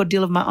got a record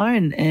deal of my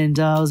own, and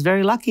I was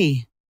very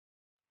lucky.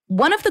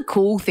 One of the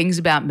cool things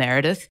about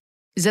Meredith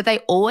is that they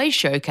always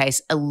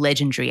showcase a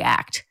legendary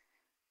act.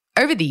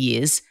 Over the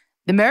years,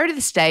 the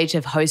Meredith stage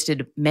have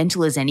hosted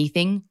Mental as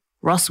Anything,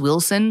 Ross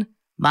Wilson,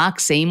 Mark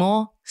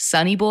Seymour,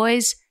 Sunny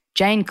Boys,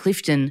 Jane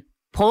Clifton,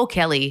 Paul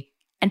Kelly,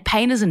 and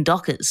Painters and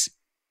Dockers.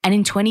 And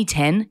in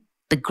 2010,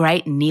 the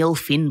great Neil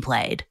Finn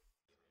played.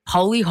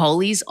 Holy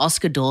Holy's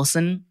Oscar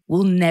Dawson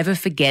will never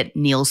forget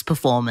Neil's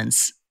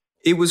performance.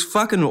 It was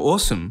fucking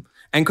awesome.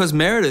 And because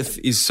Meredith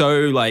is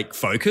so like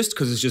focused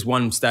because it's just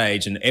one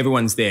stage and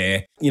everyone's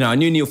there, I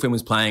knew Neil Flynn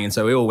was playing and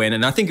so we all went,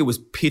 and I think it was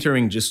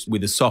pittering just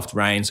with a soft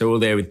rain. So we're all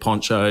there with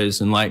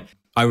ponchos, and like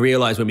I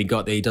realized when we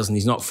got there,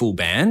 he's not full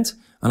band.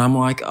 And I'm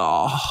like,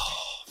 oh,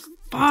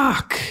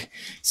 fuck,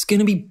 it's going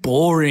to be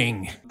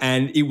boring.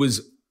 And it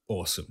was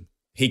awesome.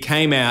 He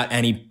came out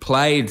and he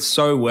played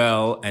so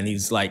well, and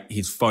his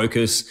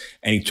focus,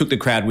 and he took the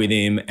crowd with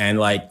him, and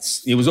like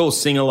it was all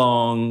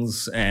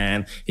sing-alongs,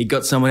 and he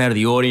got someone out of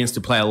the audience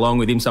to play along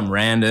with him, some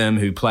random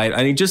who played,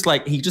 and he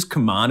just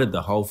commanded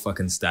the whole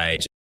fucking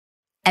stage.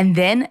 And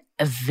then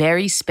a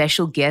very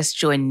special guest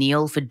joined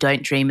Neil for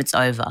Don't Dream It's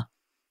Over,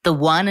 the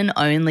one and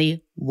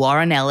only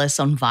Warren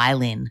Ellis on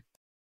violin.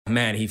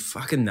 Man, he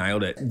fucking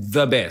nailed it.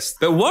 The best.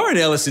 But Warren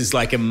Ellis is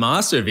like a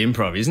master of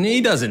improv, isn't he?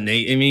 He doesn't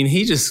need,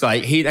 he just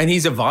like, and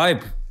he's a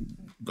vibe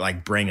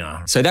like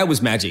bringer. So that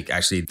was magic,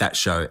 actually, that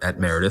show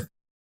at Meredith.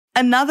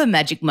 Another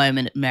magic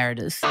moment at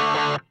Meredith.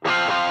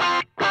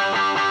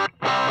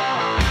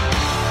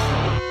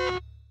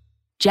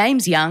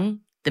 James Young,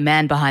 the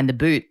man behind The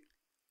Boot,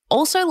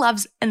 also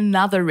loves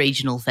another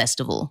regional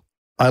festival.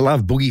 I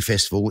love Boogie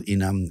Festival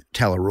in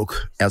Tallarook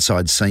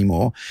outside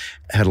Seymour.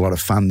 Had a lot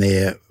of fun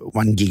there.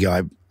 One gig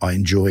I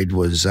enjoyed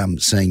was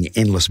seeing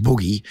Endless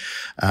Boogie,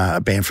 a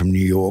band from New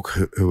York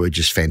who are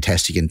just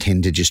fantastic and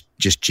tend to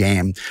just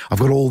jam. I've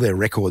got all their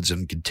records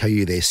and can tell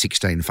you their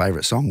 16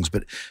 favourite songs,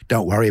 but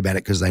don't worry about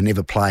it because they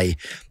never play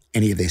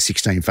any of their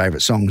 16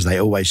 favourite songs. They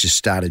always just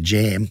start a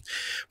jam.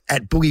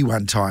 At Boogie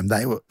one time,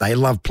 they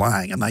loved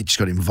playing, and they just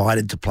got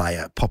invited to play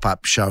a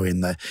pop-up show in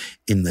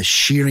the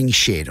shearing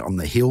shed on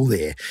the hill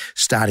there,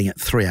 starting at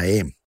 3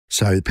 a.m.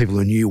 So the people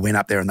who knew went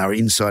up there and they were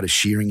inside a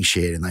shearing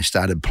shed and they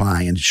started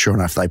playing, and sure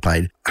enough, they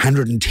played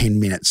 110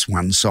 minutes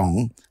one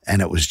song,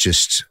 and it was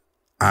just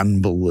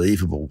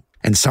unbelievable.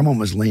 And someone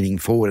was leaning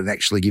forward and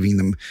actually giving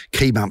them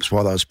key bumps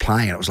while they was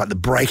playing. It was like the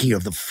breaking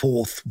of the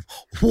fourth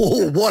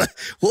wall.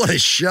 What a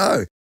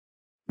show.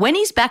 When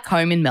he's back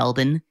home in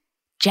Melbourne,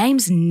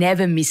 James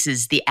never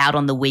misses the Out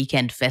on the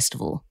Weekend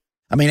festival.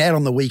 I mean, Out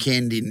on the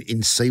Weekend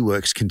in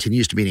Seaworks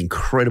continues to be an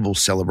incredible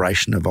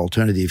celebration of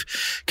alternative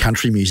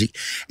country music,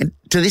 and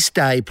to this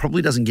day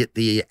probably doesn't get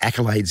the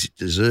accolades it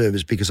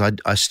deserves, because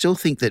I still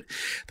think that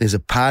there's a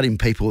part in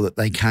people that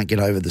they can't get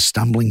over the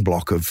stumbling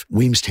block of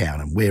Williamstown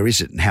and where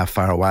is it and how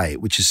far away,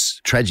 which is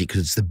tragic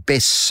because it's the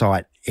best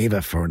site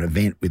ever for an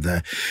event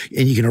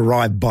and you can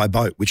arrive by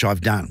boat, which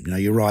I've done.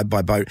 You arrive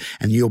by boat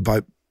and your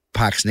boat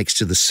parks next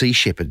to the Sea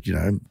Shepherd,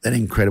 that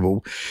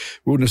incredible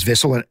wilderness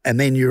vessel. And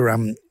then you're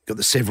got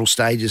the several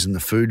stages and the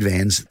food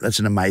vans. That's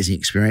an amazing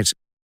experience.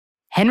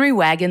 Henry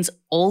Wagons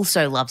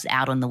also loves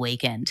Out on the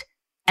Weekend.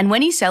 And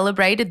when he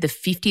celebrated the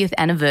 50th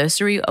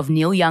anniversary of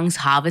Neil Young's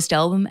Harvest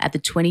album at the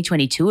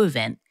 2022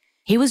 event,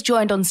 he was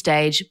joined on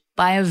stage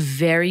by a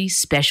very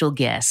special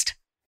guest.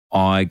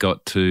 I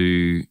got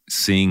to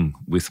sing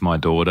with my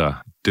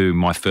daughter, do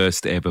my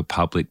first ever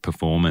public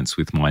performance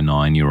with my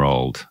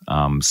 9-year-old,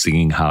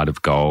 singing Heart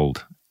of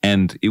Gold.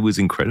 And it was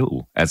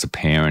incredible. As a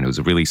parent, it was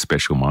a really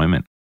special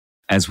moment.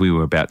 As we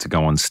were about to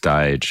go on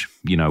stage,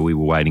 we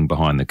were waiting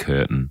behind the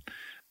curtain.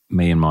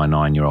 Me and my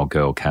 9-year-old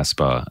girl,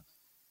 Casper,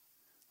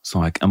 was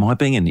like, am I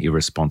being an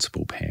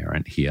irresponsible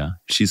parent here?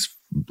 She's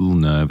a little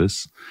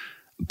nervous,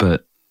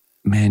 but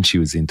man, she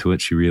was into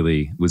it. She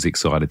really was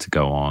excited to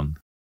go on.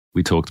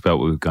 We talked about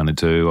what we were going to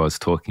do. I was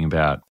talking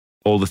about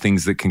all the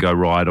things that can go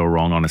right or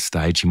wrong on a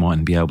stage. You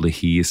mightn't be able to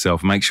hear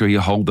yourself. Make sure you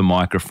hold the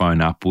microphone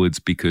upwards,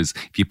 because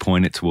if you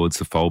point it towards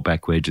the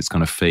foldback wedge, it's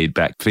going to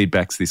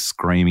feedback's this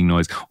screaming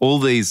noise. All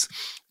these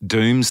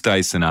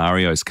doomsday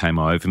scenarios came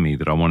over me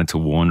that I wanted to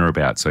warn her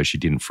about so she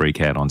didn't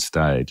freak out on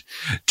stage.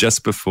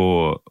 Just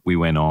before we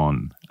went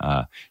on,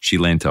 she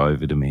leant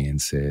over to me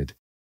and said,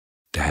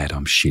 "Dad,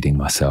 I'm shitting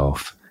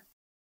myself."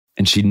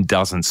 And she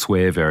doesn't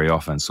swear very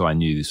often, so I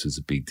knew this was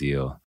a big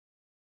deal.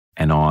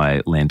 And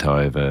I leant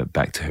over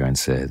back to her and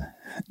said,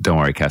 "Don't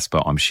worry,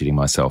 Casper, I'm shitting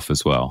myself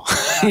as well."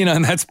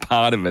 And that's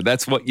part of it.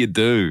 That's what you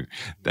do.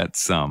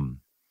 That's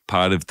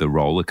part of the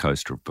roller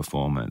coaster of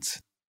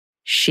performance.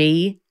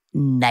 She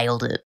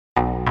nailed it.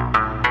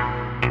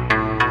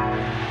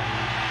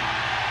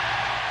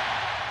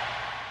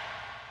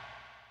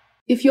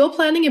 If you're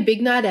planning a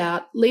big night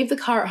out, leave the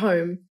car at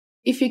home.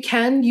 If you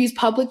can, use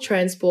public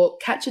transport,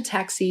 catch a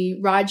taxi,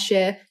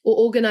 rideshare, or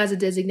organise a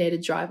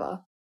designated driver.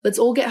 Let's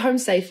all get home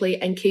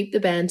safely and keep the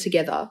band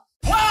together.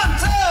 1,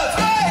 2,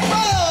 3,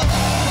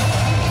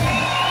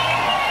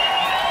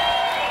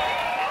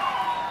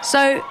 4!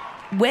 So,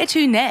 where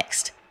to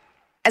next?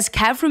 As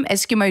Cav from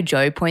Eskimo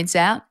Joe points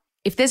out,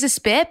 if there's a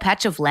spare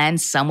patch of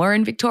land somewhere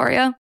in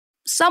Victoria,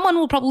 someone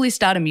will probably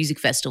start a music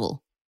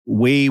festival.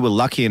 We were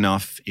lucky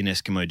enough in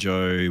Eskimo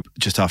Joe,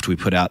 just after we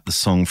put out the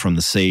Song from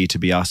the Sea, to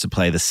be asked to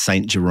play the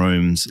St.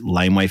 Jerome's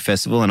Laneway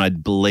Festival. And I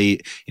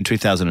believe in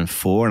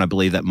 2004, and I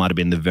believe that might have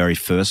been the very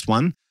first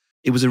one.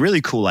 It was a really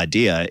cool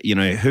idea.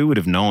 Who would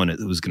have known it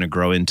was going to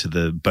grow into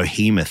the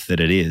behemoth that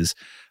it is?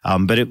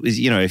 But it was,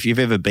 if you've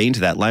ever been to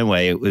that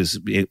laneway, it was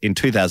in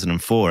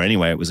 2004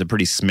 anyway, it was a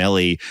pretty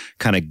smelly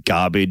kind of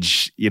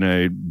garbage,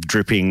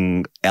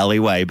 dripping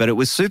alleyway, but it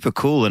was super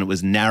cool and it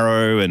was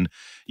narrow and,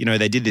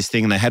 they did this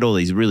thing and they had all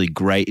these really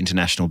great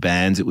international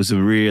bands. It was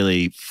a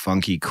really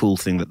funky, cool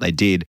thing that they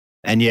did.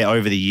 And yeah,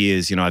 over the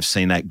years, I've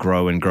seen that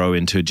grow and grow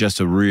into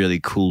just a really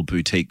cool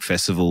boutique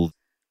festival.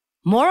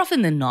 More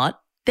often than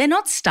not, they're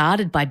not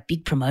started by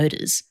big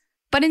promoters,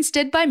 but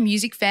instead by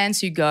music fans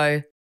who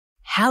go,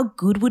 how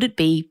good would it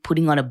be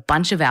putting on a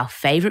bunch of our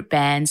favourite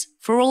bands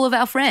for all of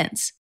our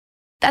friends?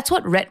 That's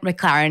what Rhett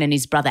McLaren and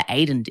his brother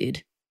Aidan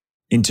did.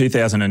 In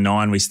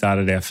 2009, we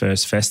started our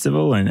first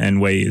festival, and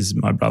we, as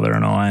my brother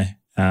and I,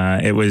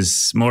 it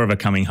was more of a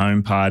coming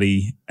home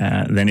party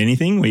than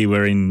anything. We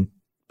were in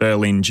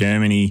Berlin,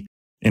 Germany,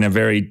 in a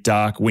very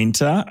dark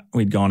winter.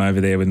 We'd gone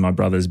over there with my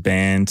brother's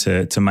band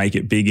to make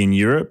it big in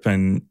Europe,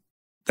 and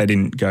they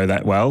didn't go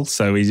that well.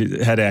 So we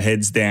had our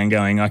heads down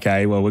going,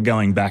 okay, well, we're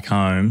going back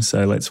home,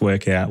 so let's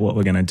work out what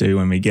we're going to do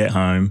when we get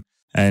home.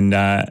 And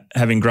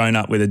having grown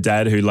up with a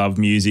dad who loved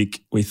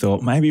music, we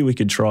thought maybe we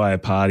could try a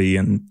party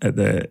at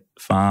the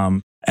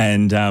farm.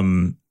 And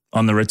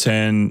on the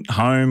return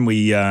home,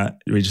 we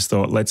just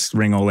thought, let's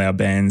ring all our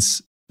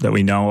bands that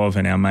we know of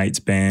and our mates'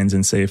 bands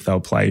and see if they'll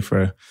play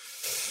for a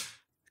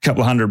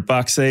couple of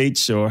 $100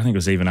 each, or I think it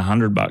was even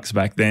 $100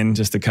 back then,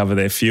 just to cover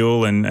their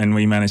fuel. And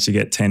we managed to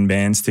get 10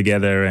 bands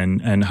together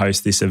and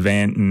host this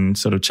event and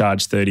sort of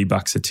charge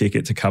 $30 a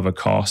ticket to cover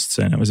costs.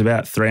 And it was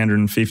about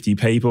 350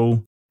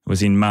 people. It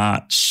was in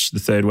March, the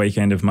third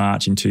weekend of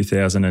March in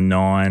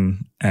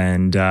 2009.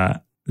 And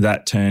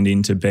that turned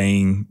into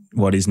being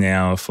what is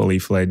now a fully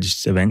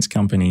fledged events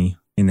company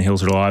in the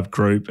Hills Alive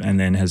group, and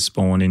then has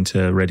spawned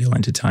into Red Hill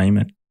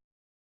Entertainment.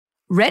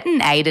 Rhett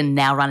and Aidan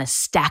now run a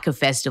stack of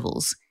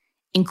festivals,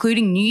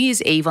 including New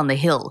Year's Eve on the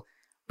Hill,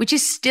 which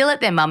is still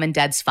at their mum and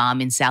dad's farm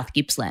in South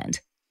Gippsland.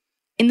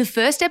 In the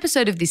first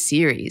episode of this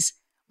series,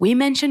 we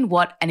mentioned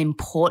what an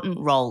important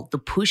role the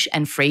Push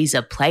and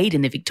Freezer played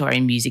in the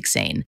Victorian music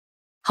scene,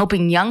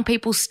 helping young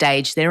people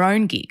stage their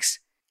own gigs.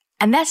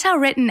 And that's how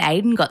Rhett and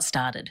Aidan got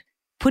started,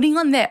 putting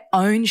on their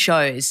own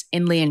shows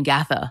in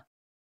Leongatha.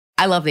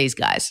 I love these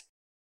guys.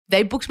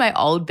 They booked my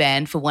old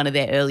band for one of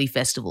their early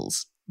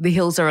festivals. The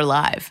Hills Are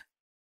Alive.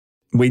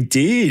 We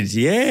did,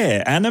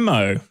 yeah.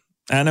 Animo.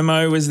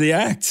 Animo was the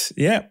act.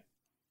 Yeah,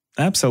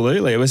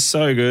 absolutely. It was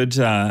so good.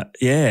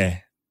 Yeah,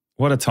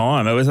 what a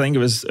time. I think it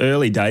was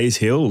early days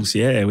Hills.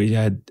 Yeah, we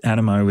had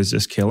Animo was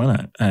just killing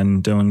it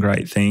and doing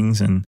great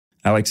things, and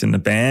Alex in the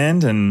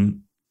band,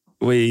 and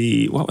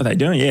what were they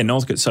doing? Yeah,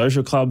 Northcote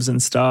social clubs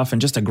and stuff, and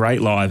just a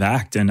great live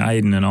act. And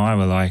Aidan and I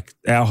were like,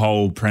 our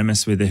whole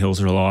premise with the Hills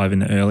Are Alive in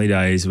the early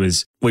days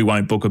was we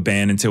won't book a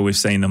band until we've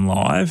seen them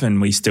live, and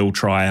we still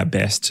try our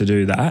best to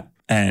do that.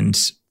 And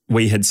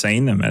we had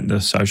seen them at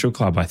the social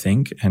club, I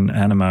think, and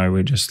Animo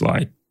were just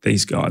like,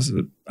 these guys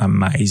are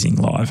amazing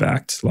live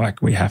act. Like,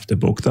 we have to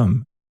book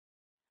them.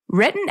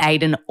 Rhett and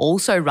Aidan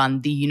also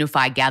run the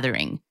Unify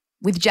Gathering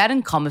with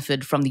Jadden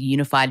Comerford from the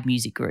Unified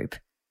Music Group,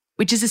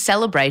 which is a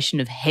celebration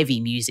of heavy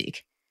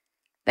music.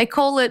 They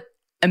call it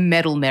a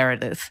Metal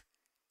Meredith.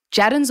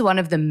 Jadden's one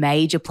of the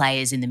major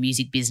players in the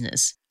music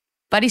business,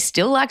 but he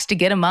still likes to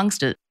get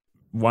amongst it.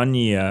 One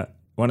year,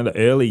 one of the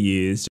early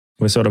years,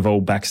 we're sort of all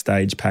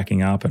backstage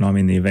packing up, and I'm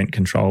in the event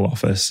control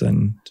office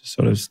and just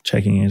sort of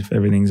checking if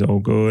everything's all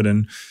good.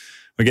 And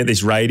we get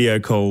this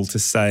radio call to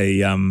say,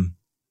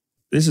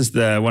 this is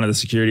one of the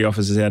security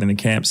officers out in the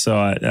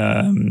campsite.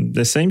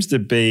 There seems to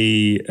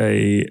be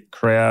a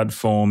crowd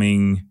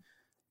forming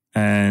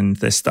and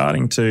they're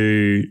starting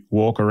to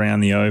walk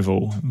around the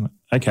oval.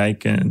 Okay,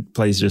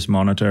 please just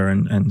monitor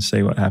and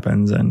see what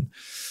happens. And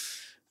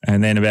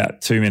then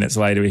about 2 minutes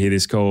later, we hear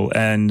this call,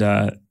 and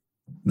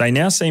they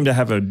now seem to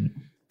have a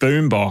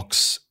boom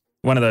box,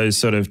 one of those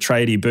sort of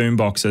tradie boom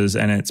boxes,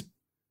 and it's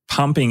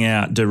pumping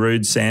out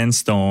Darude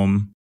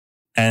Sandstorm,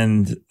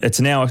 and it's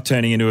now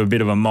turning into a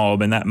bit of a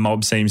mob, and that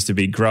mob seems to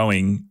be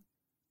growing.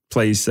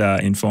 Please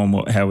inform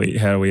how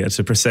we are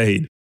to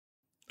proceed.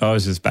 I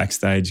was just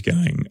backstage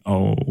going,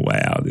 oh,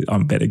 wow, I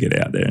better get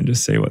out there and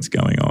just see what's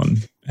going on.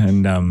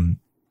 And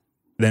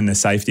then the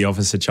safety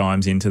officer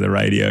chimes into the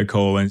radio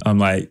call, and I'm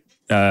like,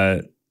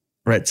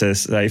 Rhett to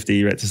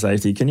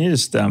safety, can you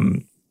just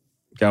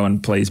go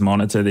and please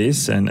monitor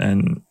this?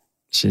 And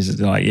she's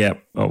like,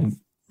 yep, I'll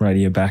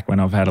radio back when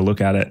I've had a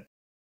look at it.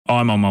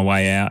 I'm on my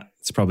way out.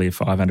 It's probably a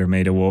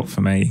 500-metre walk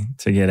for me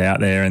to get out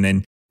there. And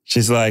then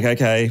she's like,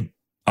 okay,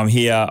 I'm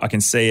here. I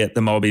can see it.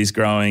 The mob is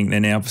growing. They're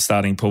now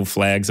starting to pull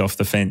flags off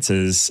the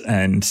fences,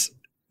 and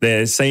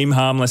they seem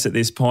harmless at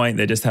this point.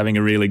 They're just having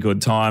a really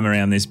good time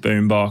around this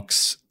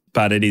boombox,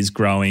 but it is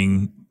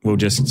growing. We'll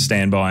just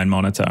stand by and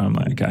monitor. I'm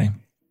like, okay.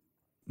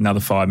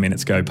 Another 5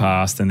 minutes go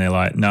past, and they're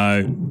like,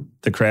 no,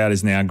 the crowd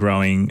is now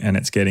growing and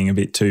it's getting a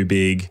bit too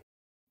big.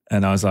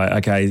 And I was like,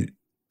 okay,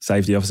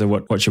 safety officer,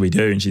 what should we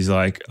do? And she's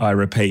like, I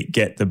repeat,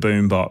 get the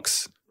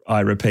boombox.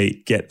 I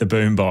repeat, get the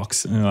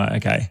boombox. And I'm like,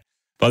 okay.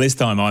 By this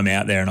time I'm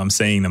out there and I'm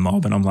seeing the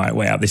mob and I'm like,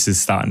 wow, this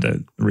is starting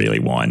to really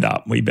wind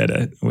up. We're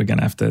going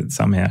to have to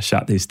somehow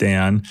shut this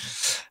down.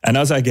 And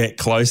as I get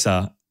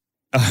closer,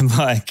 I'm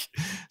like,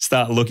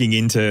 start looking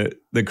into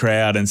the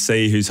crowd and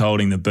see who's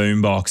holding the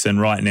boombox. And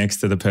right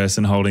next to the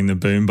person holding the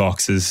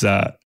boombox is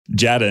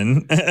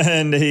Jadden,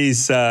 and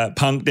he's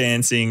punk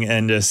dancing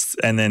and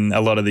then a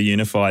lot of the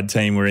Unified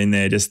team were in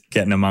there just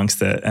getting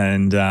amongst it.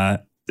 And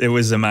it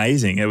was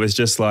amazing. It was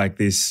just like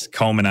this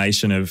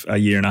culmination of a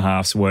year and a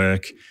half's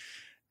work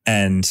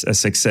and a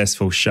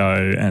successful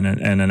show and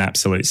an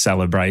absolute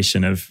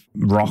celebration of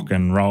rock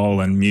and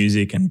roll and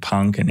music and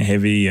punk and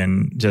heavy,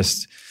 and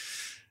just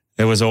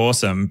it was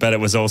awesome. But it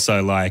was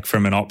also like,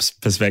 from an ops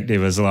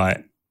perspective, it was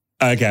like,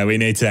 okay, we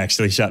need to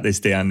actually shut this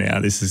down now.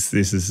 This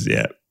is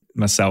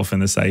myself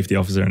and the safety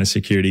officer and a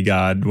security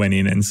guard went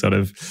in and sort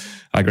of,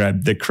 I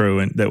grabbed the crew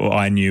and that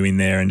I knew in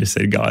there and just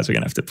said, guys, we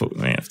have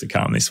to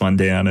calm this one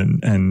down.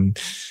 And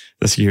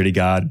the security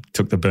guard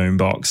took the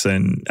boombox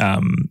and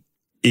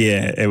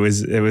it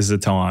was a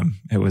time.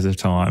 It was a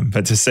time.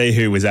 But to see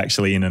who was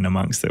actually in and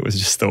amongst it was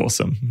just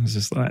awesome. It was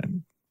just like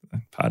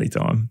party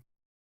time.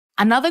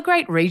 Another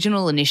great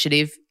regional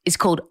initiative is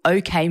called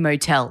OK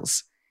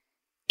Motels.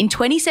 In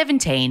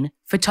 2017,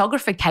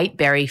 photographer Kate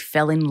Berry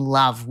fell in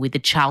love with the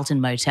Charlton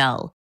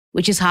Motel,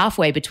 which is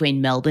halfway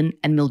between Melbourne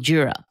and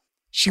Mildura.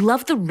 She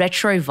loved the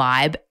retro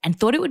vibe and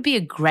thought it would be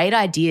a great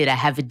idea to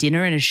have a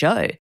dinner and a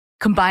show,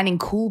 combining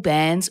cool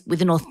bands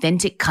with an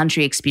authentic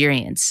country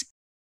experience.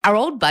 Our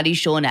old buddy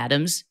Sean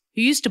Adams,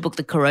 who used to book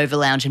the Corova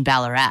Lounge in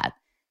Ballarat,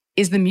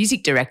 is the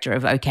music director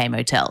of OK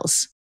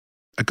Motels.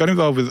 I got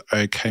involved with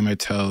OK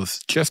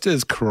Motels just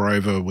as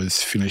Corova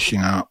was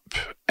finishing up,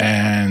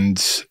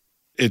 and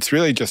it's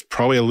really just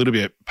probably a little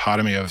bit part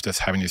of me of just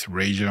having this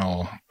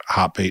regional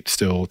heartbeat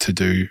still to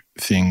do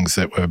things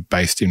that were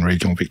based in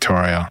regional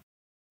Victoria.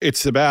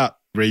 It's about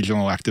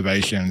regional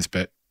activations,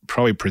 but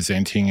probably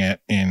presenting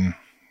it in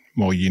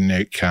more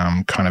unique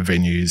kind of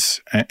venues.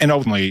 And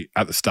ultimately,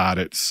 at the start,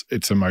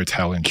 it's a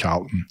motel in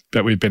Charlton.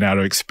 But we've been able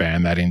to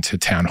expand that into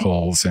town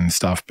halls and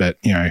stuff. But,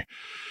 you know,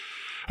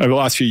 over the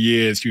last few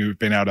years, you've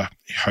been able to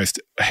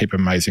host a heap of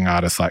amazing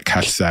artists like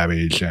Cash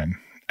Savage and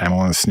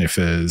Amyl and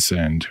Sniffers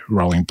and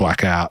Rolling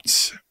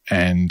Blackouts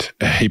and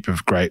a heap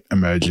of great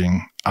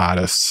emerging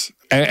artists.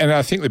 And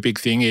I think the big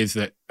thing is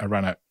that I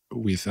run it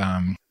with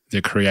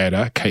the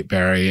creator, Kate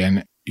Berry.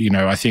 And, you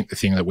know, I think the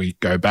thing that we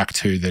go back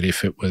to, that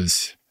if it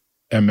was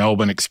a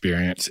Melbourne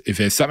experience, if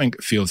there's something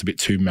that feels a bit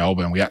too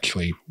Melbourne, we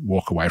actually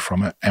walk away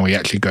from it and we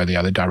actually go the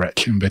other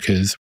direction,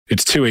 because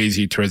it's too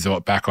easy to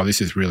resort back, oh,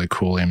 this is really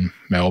cool in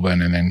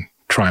Melbourne, and then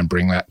try and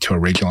bring that to a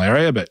regional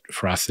area. But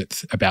for us,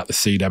 it's about the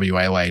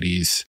CWA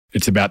ladies.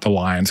 It's about the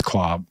Lions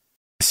Club.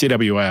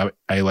 CWA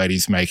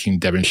ladies making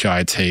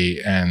Devonshire tea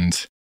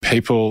and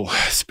people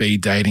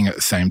speed dating at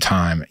the same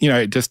time. You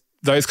know, just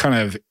those kind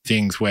of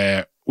things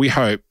where we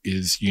hope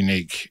is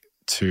unique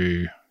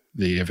to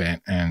the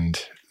event,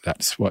 and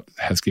that's what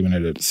has given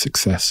it its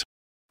success.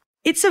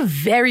 It's a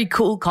very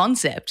cool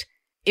concept.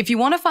 If you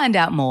want to find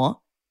out more,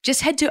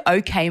 just head to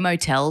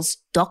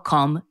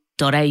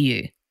okmotels.com.au.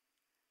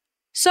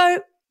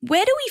 So,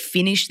 where do we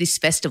finish this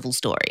festival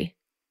story?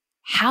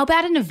 How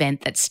about an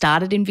event that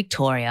started in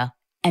Victoria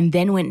and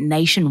then went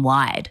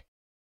nationwide?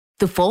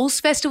 The Falls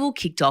Festival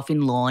kicked off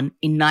in Lorne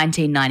in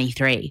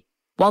 1993,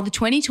 while the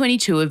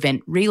 2022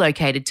 event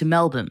relocated to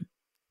Melbourne,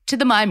 to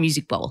the My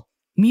Music Bowl.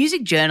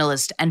 Music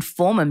journalist and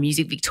former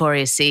Music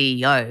Victoria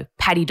CEO,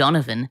 Paddy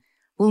Donovan,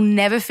 will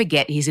never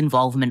forget his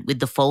involvement with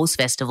the Falls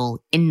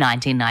Festival in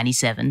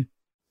 1997.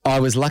 I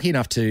was lucky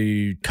enough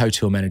to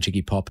co-tour manage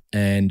Iggy Pop,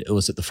 and it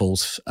was at the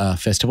Falls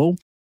Festival.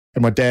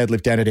 And my dad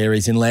lived down at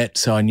Aireys Inlet,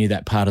 so I knew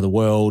that part of the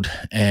world.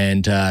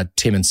 And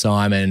Tim and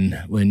Simon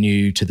were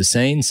new to the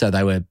scene, so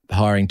they were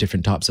hiring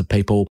different types of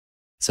people.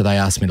 So they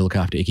asked me to look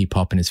after Iggy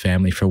Pop and his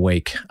family for a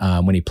week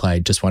when he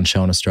played just one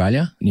show in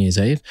Australia, New Year's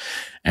Eve.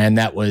 And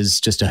that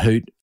was just a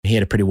hoot. He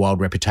had a pretty wild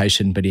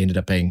reputation, but he ended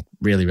up being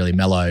really, really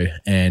mellow.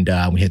 And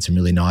we had some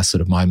really nice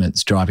sort of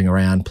moments driving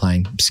around,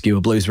 playing obscure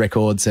blues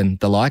records and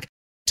the like.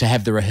 To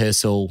have the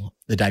rehearsal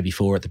the day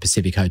before at the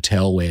Pacific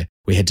Hotel, where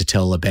we had to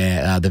tell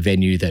the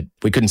venue that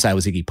we couldn't say it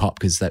was Iggy Pop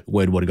because that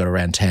word would have got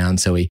around town.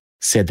 So we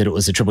said that it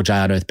was a Triple J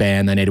Unearthed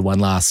band. They needed one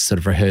last sort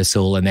of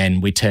rehearsal. And then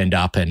we turned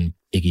up and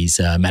Iggy's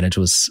manager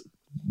was,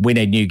 we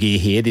need new gear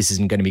here. This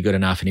isn't going to be good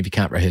enough. And if you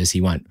can't rehearse,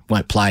 he won't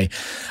play.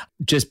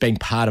 Just being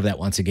part of that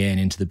once again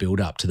into the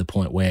build up to the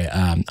point where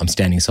I'm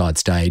standing side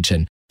stage,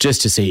 and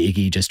just to see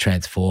Iggy just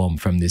transform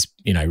from this,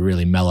 you know,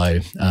 really mellow,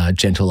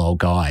 gentle old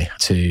guy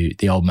to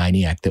the old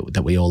maniac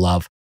that we all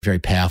love. Very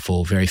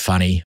powerful, very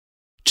funny.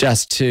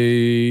 Just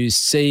to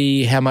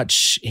see how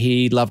much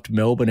he loved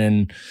Melbourne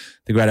and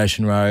the Great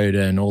Ocean Road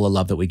and all the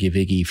love that we give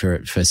Iggy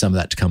for some of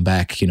that to come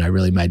back, you know,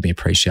 really made me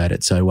appreciate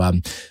it. So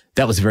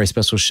that was a very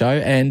special show,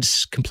 and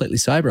completely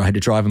sober. I had to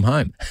drive him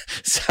home.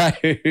 So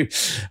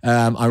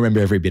I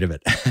remember every bit of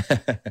it.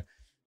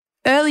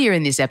 Earlier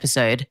in this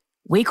episode,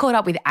 we caught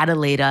up with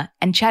Adelita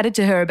and chatted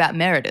to her about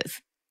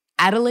Meredith.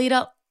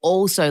 Adelita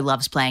also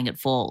loves playing at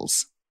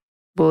Falls.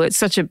 Well, it's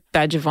such a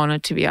badge of honour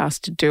to be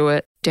asked to do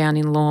it down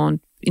in Lorne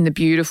in the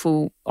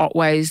beautiful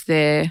Otways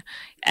there.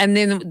 And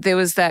then there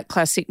was that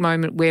classic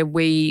moment where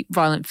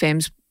Violent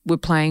Femmes, were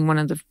playing one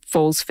of the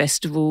Falls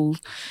Festival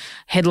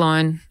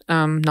headline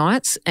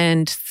nights,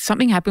 and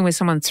something happened where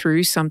someone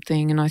threw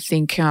something, and I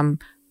think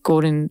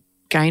Gordon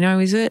Gano,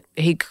 is it?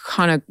 He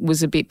kind of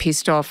was a bit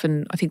pissed off,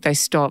 and I think they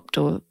stopped,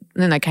 and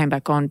then they came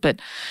back on. But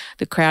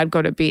the crowd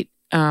got a bit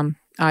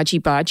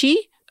argy-bargy,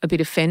 a bit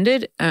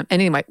offended. And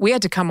anyway, we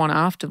had to come on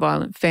after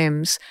Violent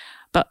Femmes,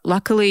 but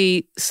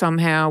luckily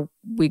somehow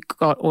we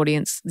got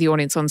the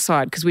audience on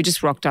side because we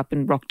just rocked up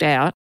and rocked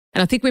out.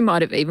 And I think we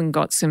might have even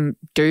got some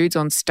dudes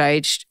on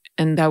stage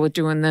and they were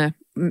doing the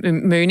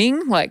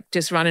mooning, like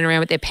just running around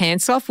with their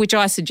pants off, which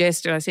I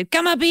suggested. I said,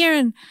 come up here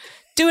and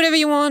do whatever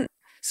you want.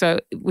 So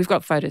we've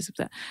got photos of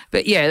that.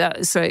 But yeah,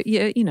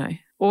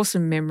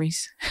 awesome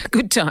memories,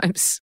 good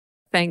times.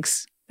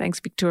 Thanks,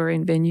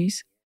 Victorian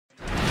venues.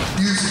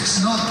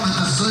 Music's not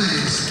the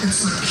disease,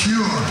 it's the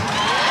cure.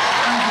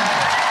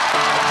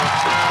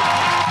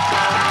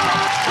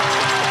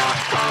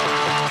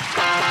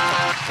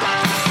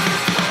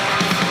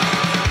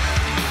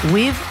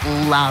 We've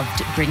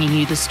loved bringing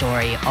you the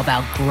story of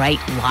our great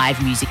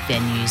live music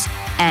venues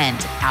and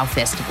our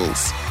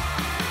festivals.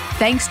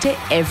 Thanks to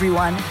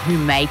everyone who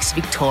makes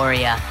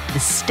Victoria the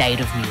state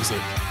of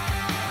music.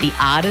 The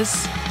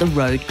artists, the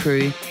road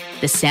crew,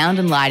 the sound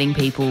and lighting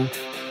people,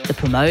 the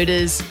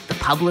promoters, the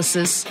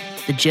publicists,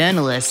 the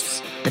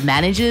journalists, the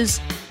managers,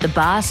 the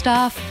bar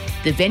staff,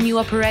 the venue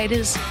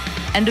operators,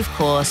 and of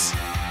course,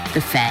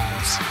 the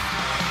fans.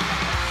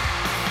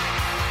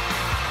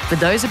 For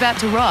those about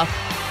to rock,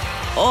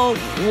 or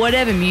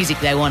whatever music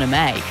they want to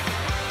make,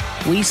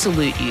 we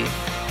salute you.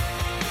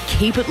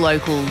 Keep it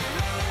local,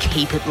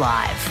 keep it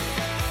live.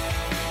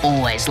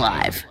 Always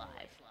live.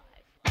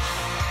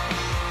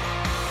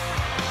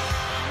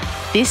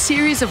 This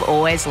series of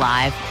Always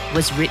Live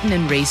was written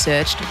and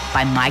researched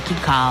by Mikey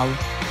Carl,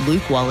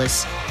 Luke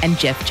Wallace, and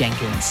Jeff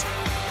Jenkins.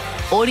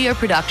 Audio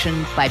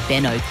production by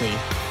Ben Oakley.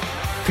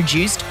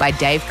 Produced by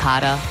Dave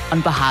Carter on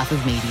behalf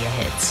of Media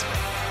Heads.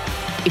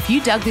 If you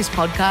dug this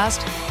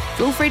podcast,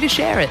 feel free to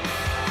share it,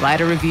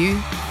 write a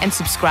review, and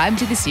subscribe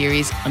to the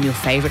series on your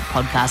favourite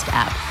podcast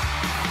app.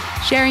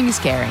 Sharing is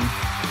caring.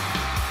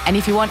 And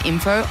if you want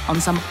info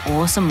on some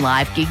awesome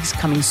live gigs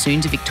coming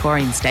soon to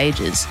Victorian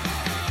stages,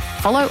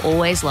 follow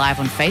Always Live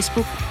on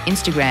Facebook,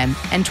 Instagram,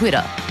 and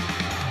Twitter,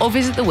 or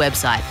visit the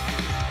website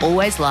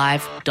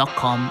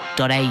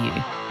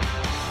alwayslive.com.au.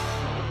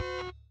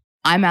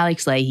 I'm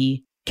Alex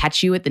Leahy.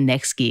 Catch you at the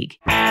next gig.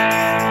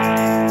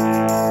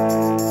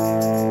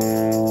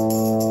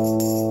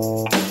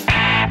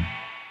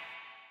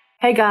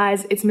 Hey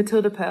guys, it's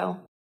Matilda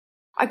Pearl.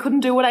 I couldn't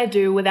do what I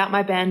do without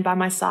my band by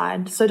my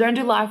side, so don't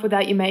do life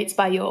without your mates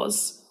by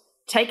yours.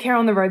 Take care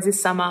on the roads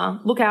this summer,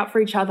 look out for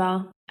each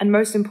other, and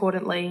most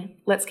importantly,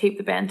 let's keep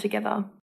the band together.